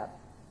out of that?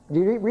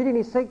 Did you read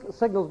any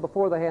signals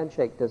before the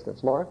handshake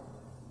distance, Laura?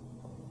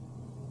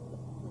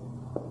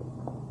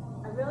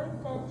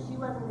 said she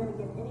wasn't going to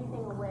give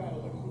anything away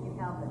if she could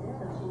help it,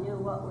 so she knew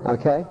what was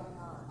Okay. going on.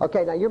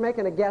 Okay, now you're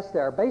making a guess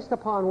there. Based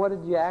upon what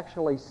did you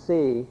actually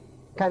see,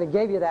 kind of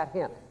gave you that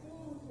hint.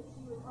 Seeing that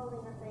she was holding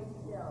her face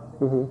still, that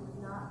Mhm. she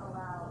would not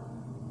allow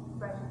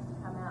expressions to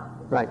come out,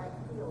 that Right. she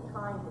might feel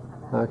trying to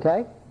come out.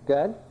 Okay,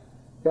 good.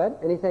 Good.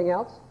 Anything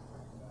else?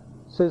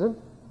 Susan?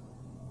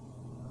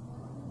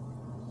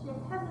 She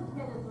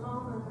hesitated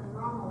longer than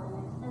normal and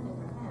extended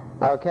her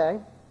hand.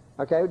 Okay.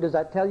 Okay, does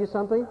that tell you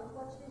something?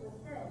 What she was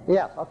saying.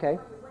 Yes, okay.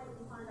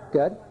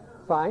 Good.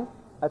 Fine.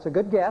 That's a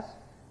good guess.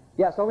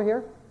 Yes, over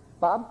here.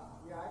 Bob?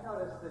 Yeah, I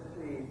noticed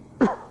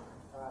that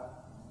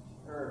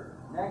her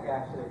neck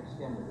actually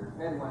extended. Her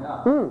head went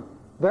up.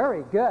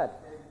 Very good.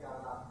 She got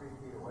about 3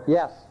 feet away.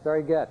 Yes,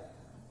 very good.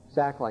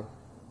 Exactly.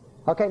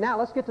 Okay, now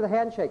let's get to the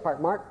handshake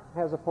part. Mark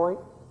has a point.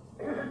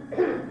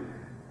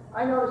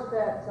 I noticed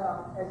that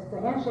as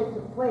the handshake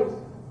took place,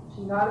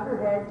 she nodded her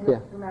head Yeah.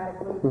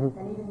 dramatically Mhm.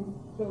 and even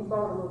came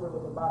forward a little bit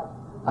with her body.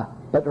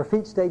 But her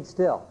feet stayed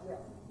still. Yeah.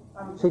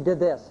 I mean, She did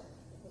this.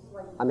 just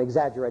like I'm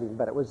exaggerating,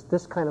 but it was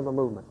this kind of a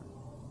movement.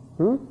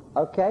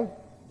 Okay,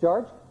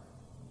 George?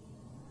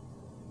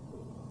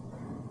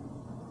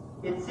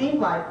 It seemed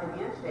like the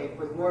handshake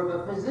was more of a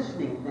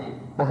positioning thing.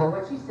 Uh-huh.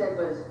 What she said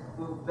was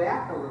move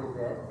back a little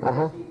bit. And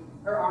Uh-huh.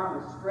 her arm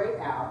was straight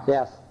out.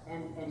 Yes.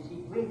 And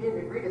she leaned in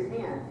to greet his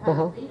hand, kind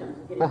Uh-huh. of beat him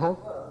to get him Uh-huh.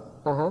 close.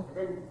 Uh-huh. And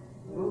then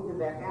moved him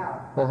back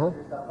out, Uh-huh.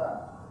 stood herself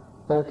up.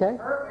 Okay.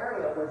 Her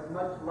area was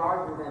much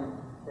larger than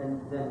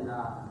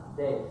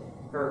Dave's.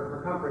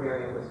 Her comfort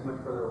area was much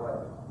further away.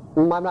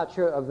 I'm not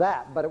sure of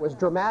that, but it was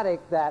dramatic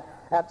that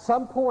at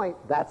some point,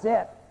 that's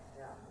it.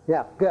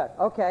 Yeah, good.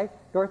 Okay.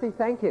 Dorothy,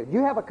 thank you. Do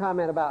you have a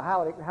comment about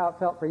how it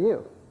felt for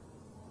you?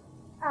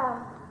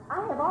 I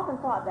have often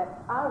thought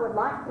that I would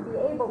like to be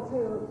able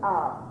to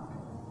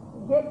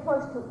get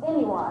close to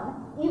anyone,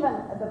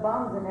 even the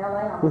bums in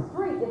LA on the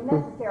street if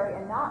necessary,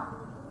 and not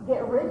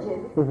get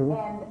rigid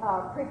and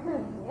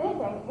preclude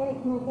anything, any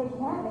communication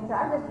happening. So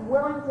I'm just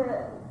willing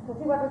to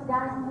see what this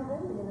guy's going to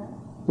do, you know.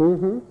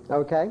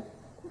 Okay.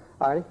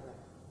 All righty.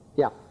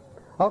 Yeah.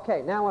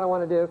 Okay, now what I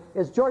want to do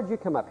is, George, you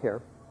come up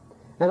here.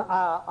 And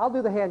I'll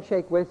do the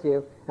handshake with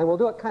you, and we'll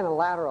do it kind of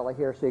laterally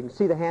here so you can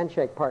see the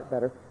handshake part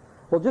better.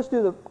 We'll just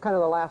do the kind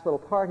of the last little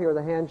part here of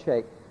the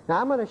handshake.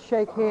 Now I'm going to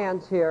shake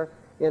hands here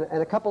in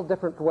a couple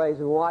different ways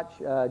and watch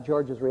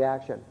George's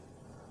reaction.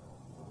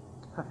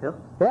 Hi, Phil.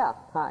 Yeah,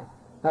 hi.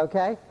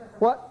 Okay.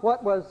 What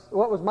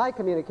was my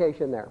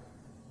communication there?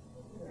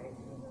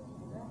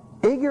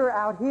 Eager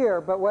out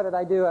here, but what did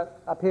I do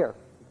up here?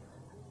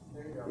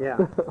 Yeah.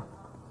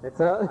 I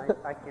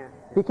can't.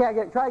 You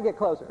can't try to get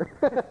closer.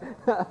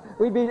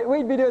 we'd be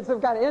doing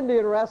some kind of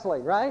Indian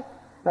wrestling, right?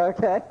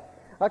 Okay.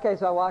 Okay,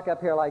 so I walk up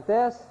here like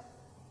this.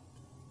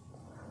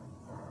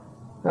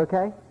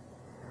 Okay.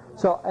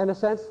 So in a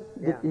sense,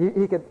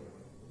 he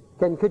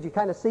could you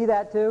kind of see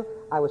that too?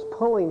 I was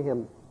pulling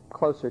him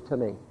closer to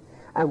me.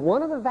 And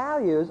one of the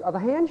values of a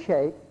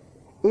handshake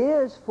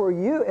is for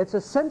you, it's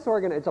a sense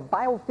organ, it's a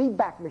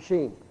biofeedback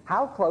machine.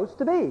 How close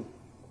to be.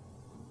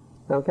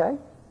 Okay?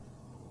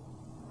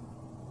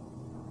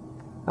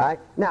 All right.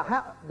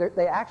 Now,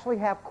 they actually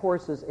have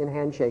courses in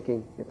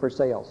handshaking for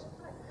sales.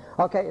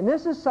 Okay, and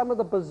this is some of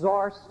the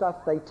bizarre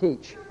stuff they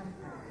teach.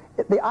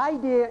 The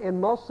idea in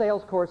most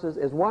sales courses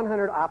is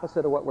 100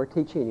 opposite of what we're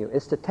teaching you,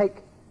 is to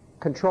take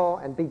control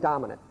and be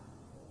dominant.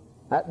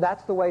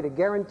 That's the way to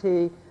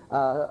guarantee,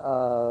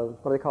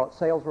 what do they call it,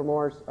 sales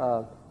remorse,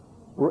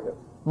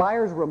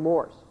 buyer's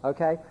remorse,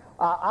 okay?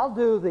 I'll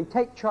do the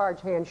take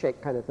charge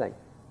handshake kind of thing.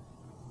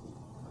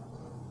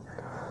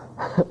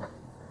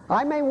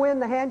 I may win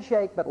the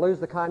handshake but lose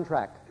the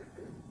contract.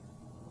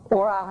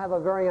 Or I'll have a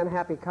very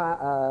unhappy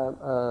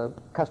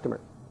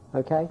customer,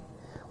 okay?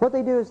 What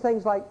they do is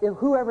things like if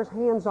whoever's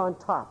hands on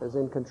top is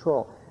in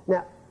control.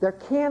 Now, there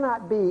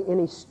cannot be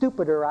any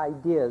stupider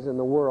ideas in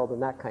the world than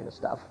that kind of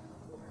stuff.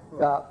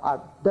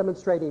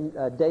 Demonstrating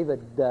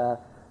David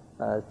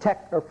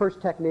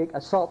first technique,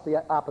 assault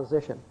the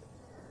opposition.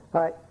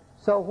 All right,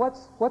 so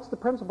what's the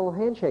principle of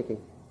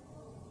handshaking?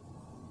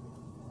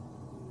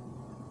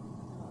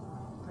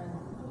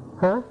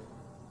 Huh?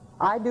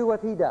 I do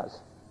what he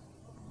does.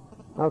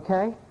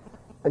 Okay?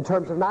 In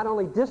terms of not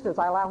only distance,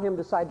 I allow him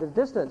to decide the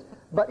distance,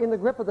 but in the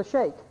grip of the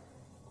shake.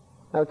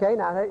 Okay,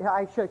 now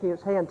I shook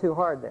his hand too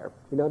hard there.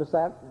 You notice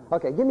that?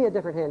 Okay, give me a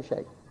different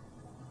handshake.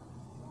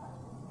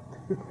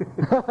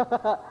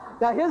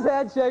 Now his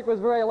handshake was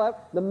very low.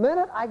 The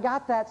minute I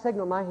got that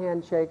signal, my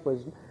handshake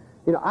was,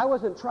 I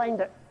wasn't trying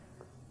to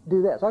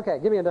do this. Okay,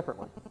 give me a different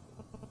one.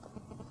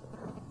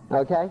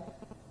 Okay?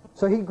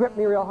 So he gripped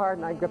me real hard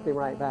and I gripped him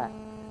right back.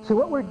 So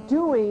what we're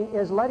doing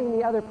is letting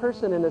the other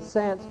person, in a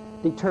sense,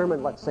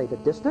 determine, let's say, the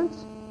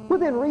distance,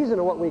 within reason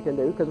of what we can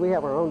do, because we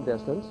have our own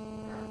distance.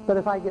 But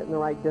if I get in the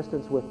right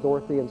distance with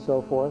Dorothy and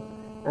so forth,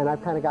 and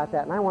I've kind of got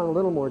that, and I want a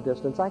little more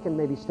distance, I can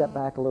maybe step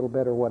back a little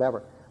bit or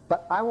whatever.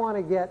 But I want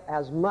to get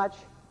as much,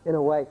 in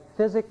a way,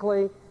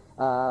 physically,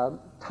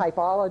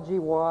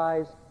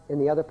 typology-wise, in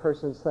the other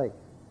person's thing.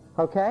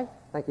 Okay?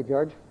 Thank you,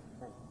 George.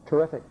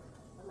 Terrific.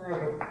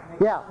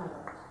 Yeah.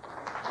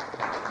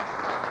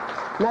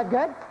 Isn't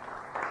that good?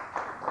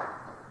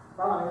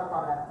 Following up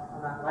on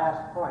that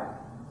last point,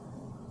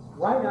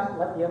 why not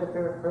let the other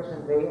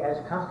person be as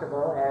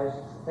comfortable as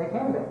they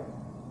can be?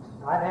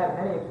 I've had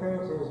many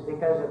experiences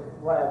because of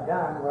what I've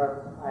done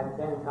where I've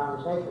been in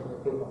conversation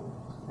with people.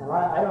 And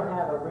I don't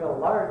have a real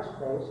large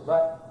space,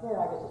 but yeah,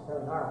 I guess it's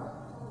fairly normal.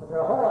 But there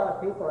are a whole lot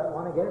of people that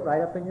want to get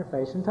right up in your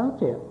face and talk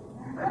to you.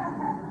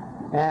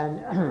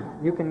 And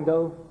you can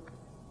go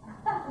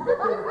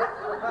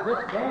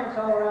just dance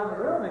all around the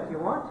room if you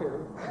want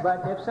to.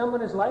 But if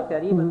someone is like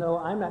that, even though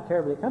I'm not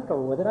terribly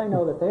comfortable with it, I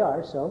know that they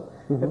are. So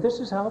if this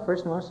is how a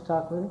person wants to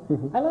talk with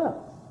me, I love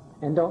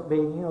it. And don't be,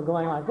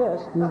 going like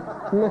this.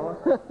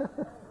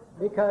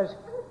 Because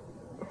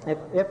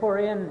if we're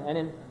in, I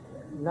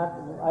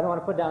don't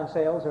want to put down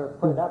sales or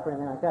put it up or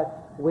anything like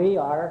that. We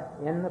are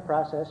in the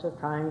process of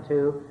trying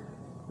to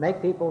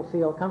make people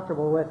feel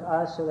comfortable with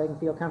us so they can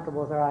feel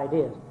comfortable with our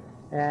ideas.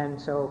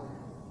 And so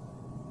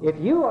if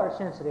you are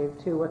sensitive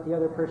to what the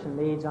other person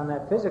needs on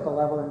that physical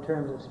level in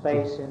terms of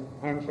space and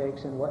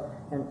handshakes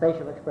and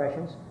facial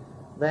expressions,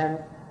 then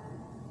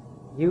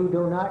you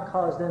do not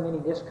cause them any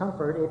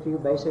discomfort if you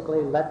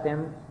basically let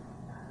them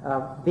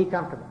be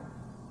comfortable.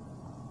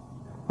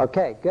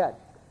 Okay, good.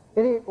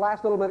 Any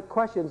last little bit of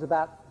questions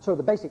about sort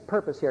of the basic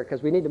purpose here,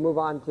 because we need to move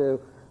on to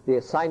the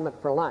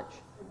assignment for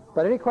lunch.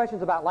 But any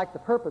questions about the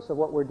purpose of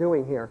what we're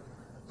doing here,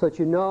 so that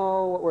you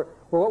know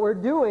what we're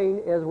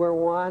doing is we're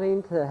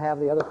wanting to have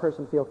the other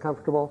person feel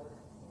comfortable.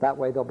 That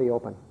way they'll be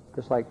open,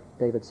 just like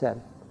David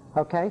said.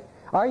 Okay?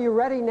 Are you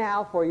ready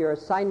now for your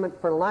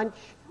assignment for lunch?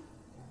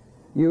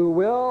 You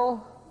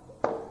will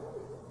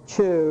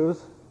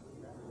choose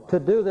to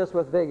do this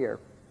with vigor.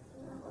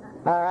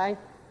 All right?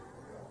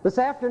 This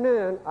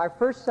afternoon, our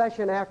first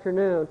session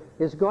afternoon,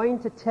 is going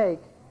to take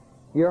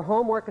your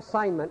homework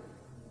assignment,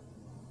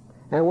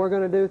 and we're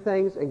going to do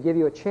things and give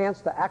you a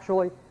chance to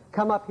actually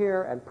come up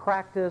here and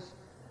practice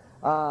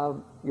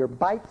your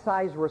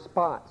bite-sized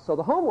response. So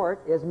the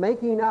homework is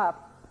making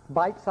up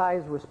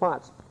bite-sized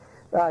response.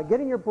 Get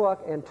in your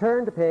book and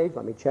turn to page,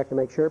 let me check to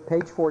make sure,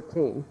 page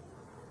 14.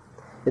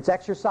 It's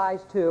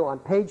exercise 2 on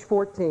page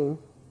 14.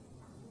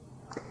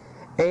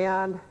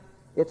 And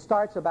it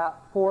starts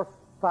about 4 or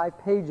 5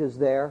 pages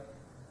there.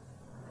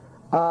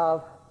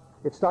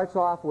 It starts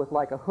off with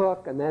like a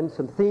hook and then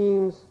some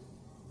themes,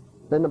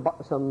 then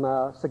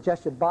some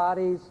suggested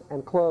bodies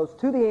and close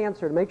to the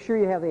answer to make sure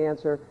you have the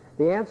answer.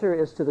 The answer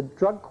is to the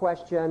drug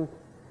question.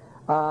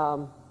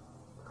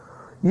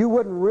 You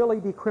wouldn't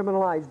really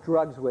decriminalize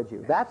drugs, would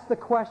you? That's the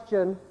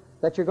question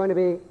that you're going to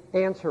be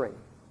answering.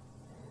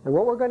 And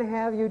what we're going to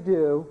have you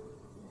do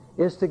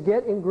is to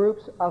get in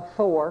groups of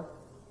 4.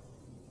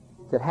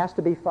 If it has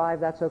to be 5,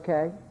 that's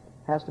okay.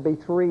 Has to be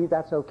 3,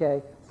 that's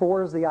okay.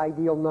 4 is the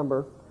ideal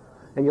number,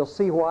 and you'll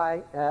see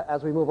why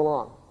as we move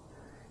along.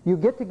 You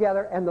get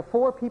together, and the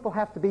 4 people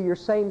have to be your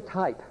same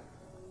type.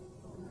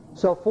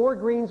 So 4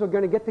 greens are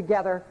going to get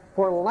together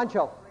for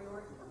luncho.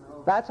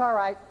 That's all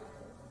right.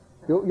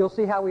 You'll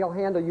see how we'll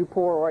handle you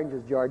poor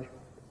oranges, George.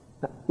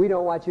 We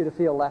don't want you to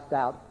feel left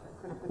out.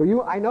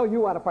 Well, I know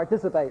you want to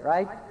participate,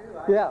 right?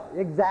 I do. Yeah,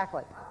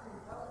 exactly.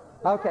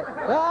 Okay.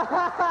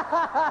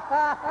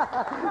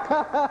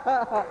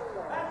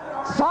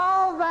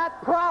 Solve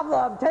that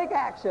problem. Take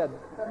action.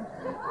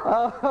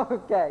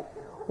 Okay.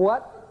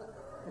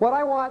 What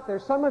I want,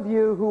 there's some of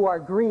you who are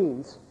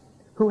greens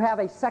who have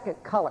a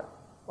second color.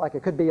 Like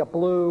it could be a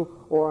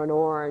blue or an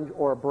orange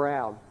or a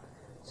brown.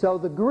 So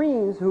the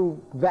greens,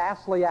 who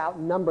vastly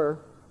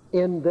outnumber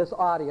in this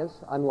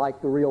audience,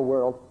 unlike the real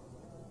world,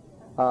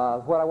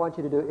 what I want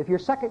you to do, if your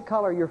second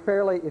color,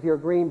 if you're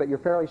green but you're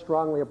fairly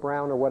strongly a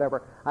brown or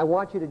whatever, I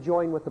want you to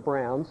join with the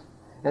browns.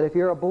 And if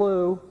you're a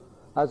blue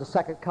as a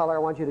second color, I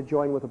want you to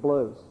join with the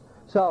blues.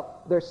 So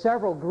there's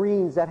several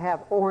greens that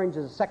have orange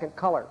as a second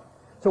color.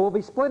 So we'll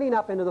be splitting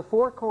up into the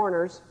 4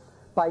 corners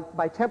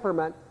by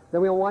temperament.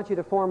 Then we'll want you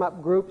to form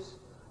up groups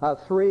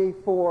of 3,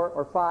 4,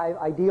 or 5,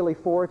 ideally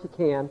 4 if you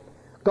can.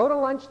 Go to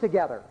lunch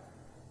together.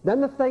 Then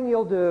the thing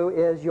you'll do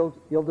is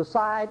you'll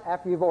decide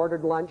after you've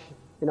ordered lunch,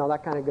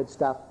 that kind of good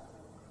stuff.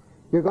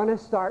 You're going to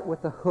start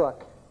with the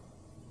hook,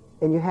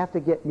 and you have to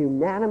get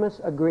unanimous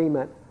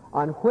agreement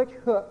on which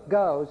hook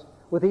goes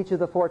with each of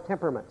the 4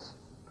 temperaments.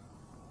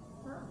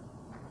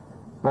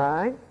 All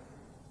right?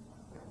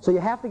 So you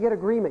have to get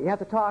agreement. You have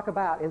to talk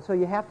about, and so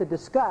you have to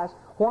discuss,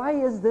 why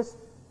is this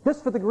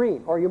for the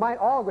green? Or you might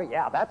all agree,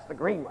 yeah, that's the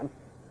green one.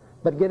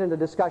 But get into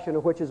discussion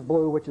of which is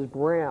blue, which is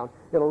brown.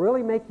 It'll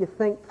really make you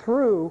think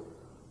through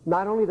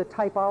not only the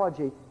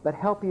typology, but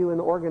help you in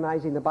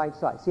organizing the bite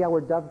size. See how we're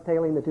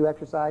dovetailing the 2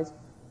 exercises?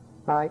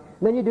 All right?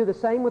 And then you do the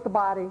same with the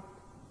body,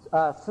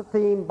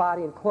 theme,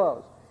 body, and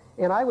close.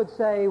 And I would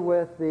say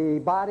with the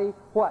body,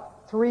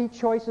 3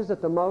 choices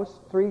at the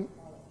most? 3,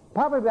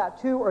 probably about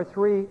 2 or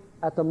 3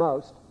 at the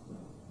most.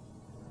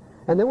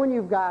 And then when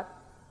you've got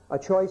a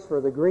choice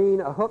for the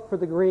green, a hook for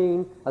the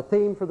green, a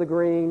theme for the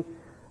green,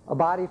 a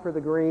body for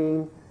the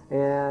green,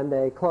 and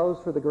a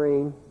close for the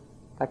green,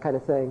 that kind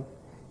of thing,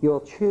 you'll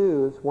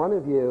choose one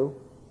of you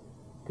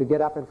to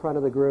get up in front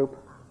of the group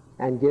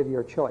and give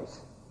your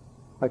choice.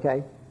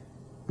 Okay?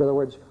 In other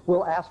words,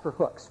 we'll ask for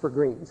hooks for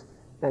greens,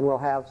 and we'll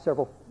have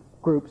several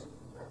groups.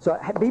 So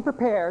be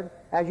prepared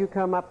as you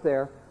come up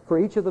there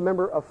for each of the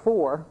member of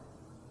 4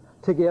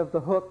 to give the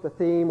hook, the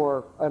theme,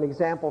 or an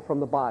example from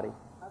the body.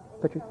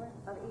 Of each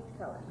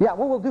color? Yeah,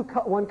 well, we'll do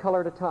one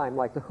color at a time,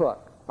 like the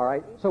hook, all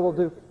right? So we'll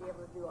do... Be able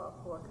to do all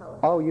 4 colors.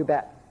 Oh, you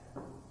bet.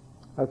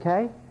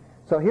 Okay?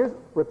 So here's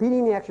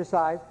repeating the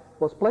exercise.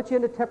 We'll split you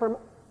into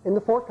in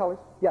the 4 colors.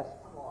 Yes?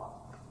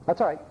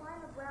 That's all right. If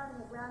I'm a brown and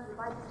the brown, would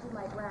I just do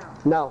my brown?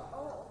 No.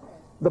 Oh, okay.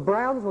 The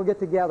browns will get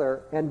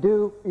together and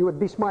you would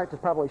be smart to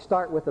probably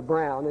start with the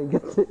brown and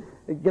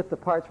get the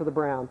parts for the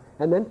brown,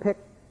 and then pick,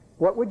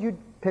 what would you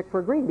pick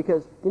for green?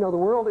 Because, the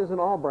world isn't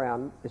all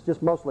brown. It's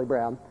just mostly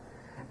brown.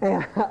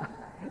 And,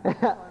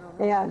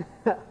 and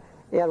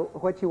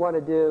what you want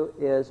to do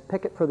is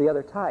pick it for the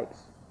other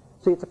types.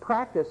 See, it's a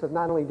practice of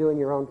not only doing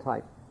your own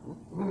type,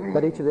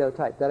 but each of the other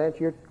types. That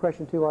answer your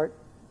question too, Art?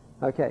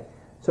 Okay.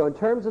 So in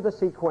terms of the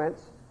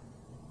sequence,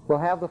 we'll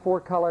have the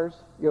 4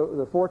 colors.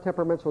 The 4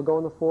 temperaments will go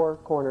in the 4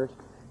 corners.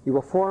 You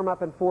will form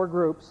up in 4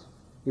 groups.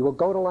 You will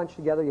go to lunch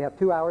together. You have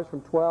 2 hours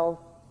from 12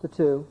 to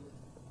 2.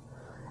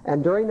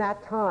 And during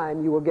that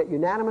time, you will get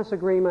unanimous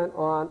agreement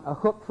on a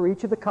hook for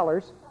each of the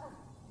colors,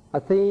 a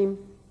theme,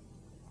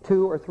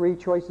 2 or 3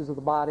 choices of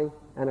the body,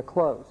 and a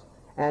close.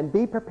 And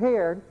be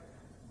prepared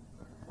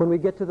when we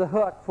get to the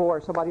hook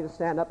for somebody to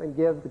stand up and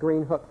give the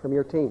green hook from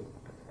your team.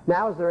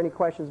 Now, is there any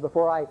questions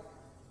before I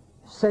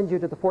send you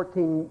to the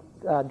 14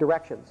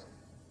 directions?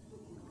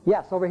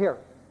 Yes, over here.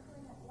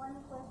 One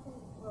question,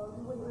 well,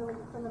 you wouldn't really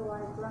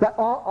criminalize That,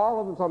 all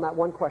of them's on that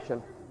one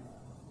question.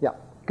 Yeah,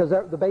 because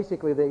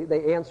basically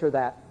they answer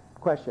that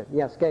question.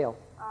 Yes, Gail.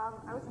 I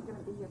wasn't going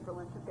to be here for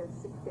lunch. I've got a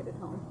sick kid at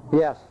home.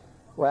 Yes.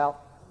 Well,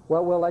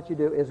 what we'll let you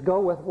do is go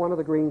with one of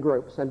the green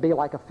groups and be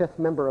like a 5th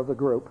member of the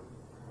group.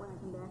 When I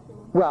come back,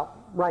 Well,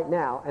 right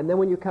now, and then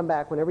when you come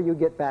back, whenever you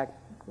get back,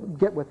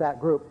 get with that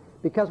group.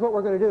 Because what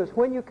we're going to do is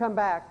when you come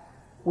back,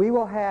 we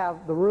will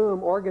have the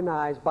room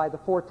organized by the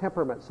 4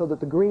 temperaments so that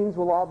the greens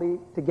will all be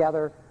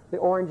together, the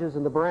oranges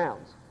and the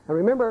browns. And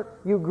remember,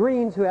 you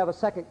greens who have a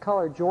second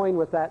color, join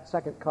with that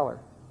second color.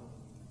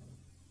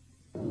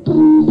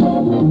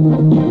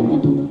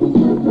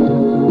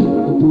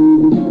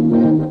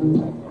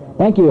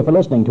 Thank you for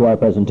listening to our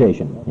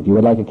presentation. If you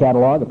would like a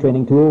catalog of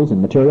training tools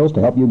and materials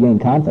to help you gain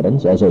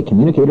confidence as a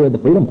communicator of the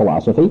freedom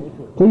philosophy,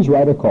 please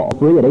write or call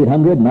free at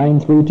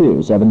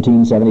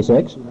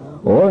 800-932-1776,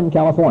 or in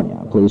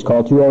California, please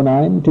call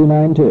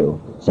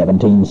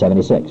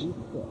 209-292-1776.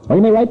 Or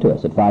you may write to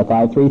us at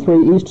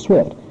 5533 East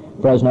Swift,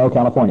 Fresno,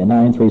 California,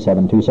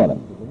 93727.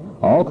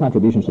 All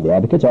contributions to the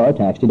Advocates are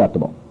tax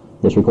deductible.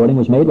 This recording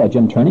was made by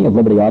Jim Turney of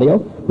Liberty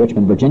Audio,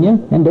 Richmond, Virginia,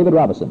 and David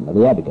Robison of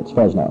the Advocates,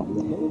 Fresno.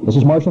 This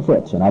is Marshall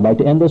Fritz, and I'd like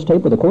to end this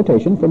tape with a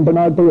quotation from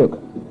Bernard Baruch.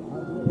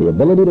 The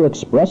ability to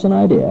express an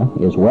idea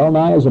is well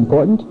nigh as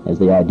important as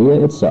the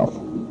idea itself.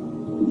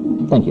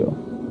 Thank you.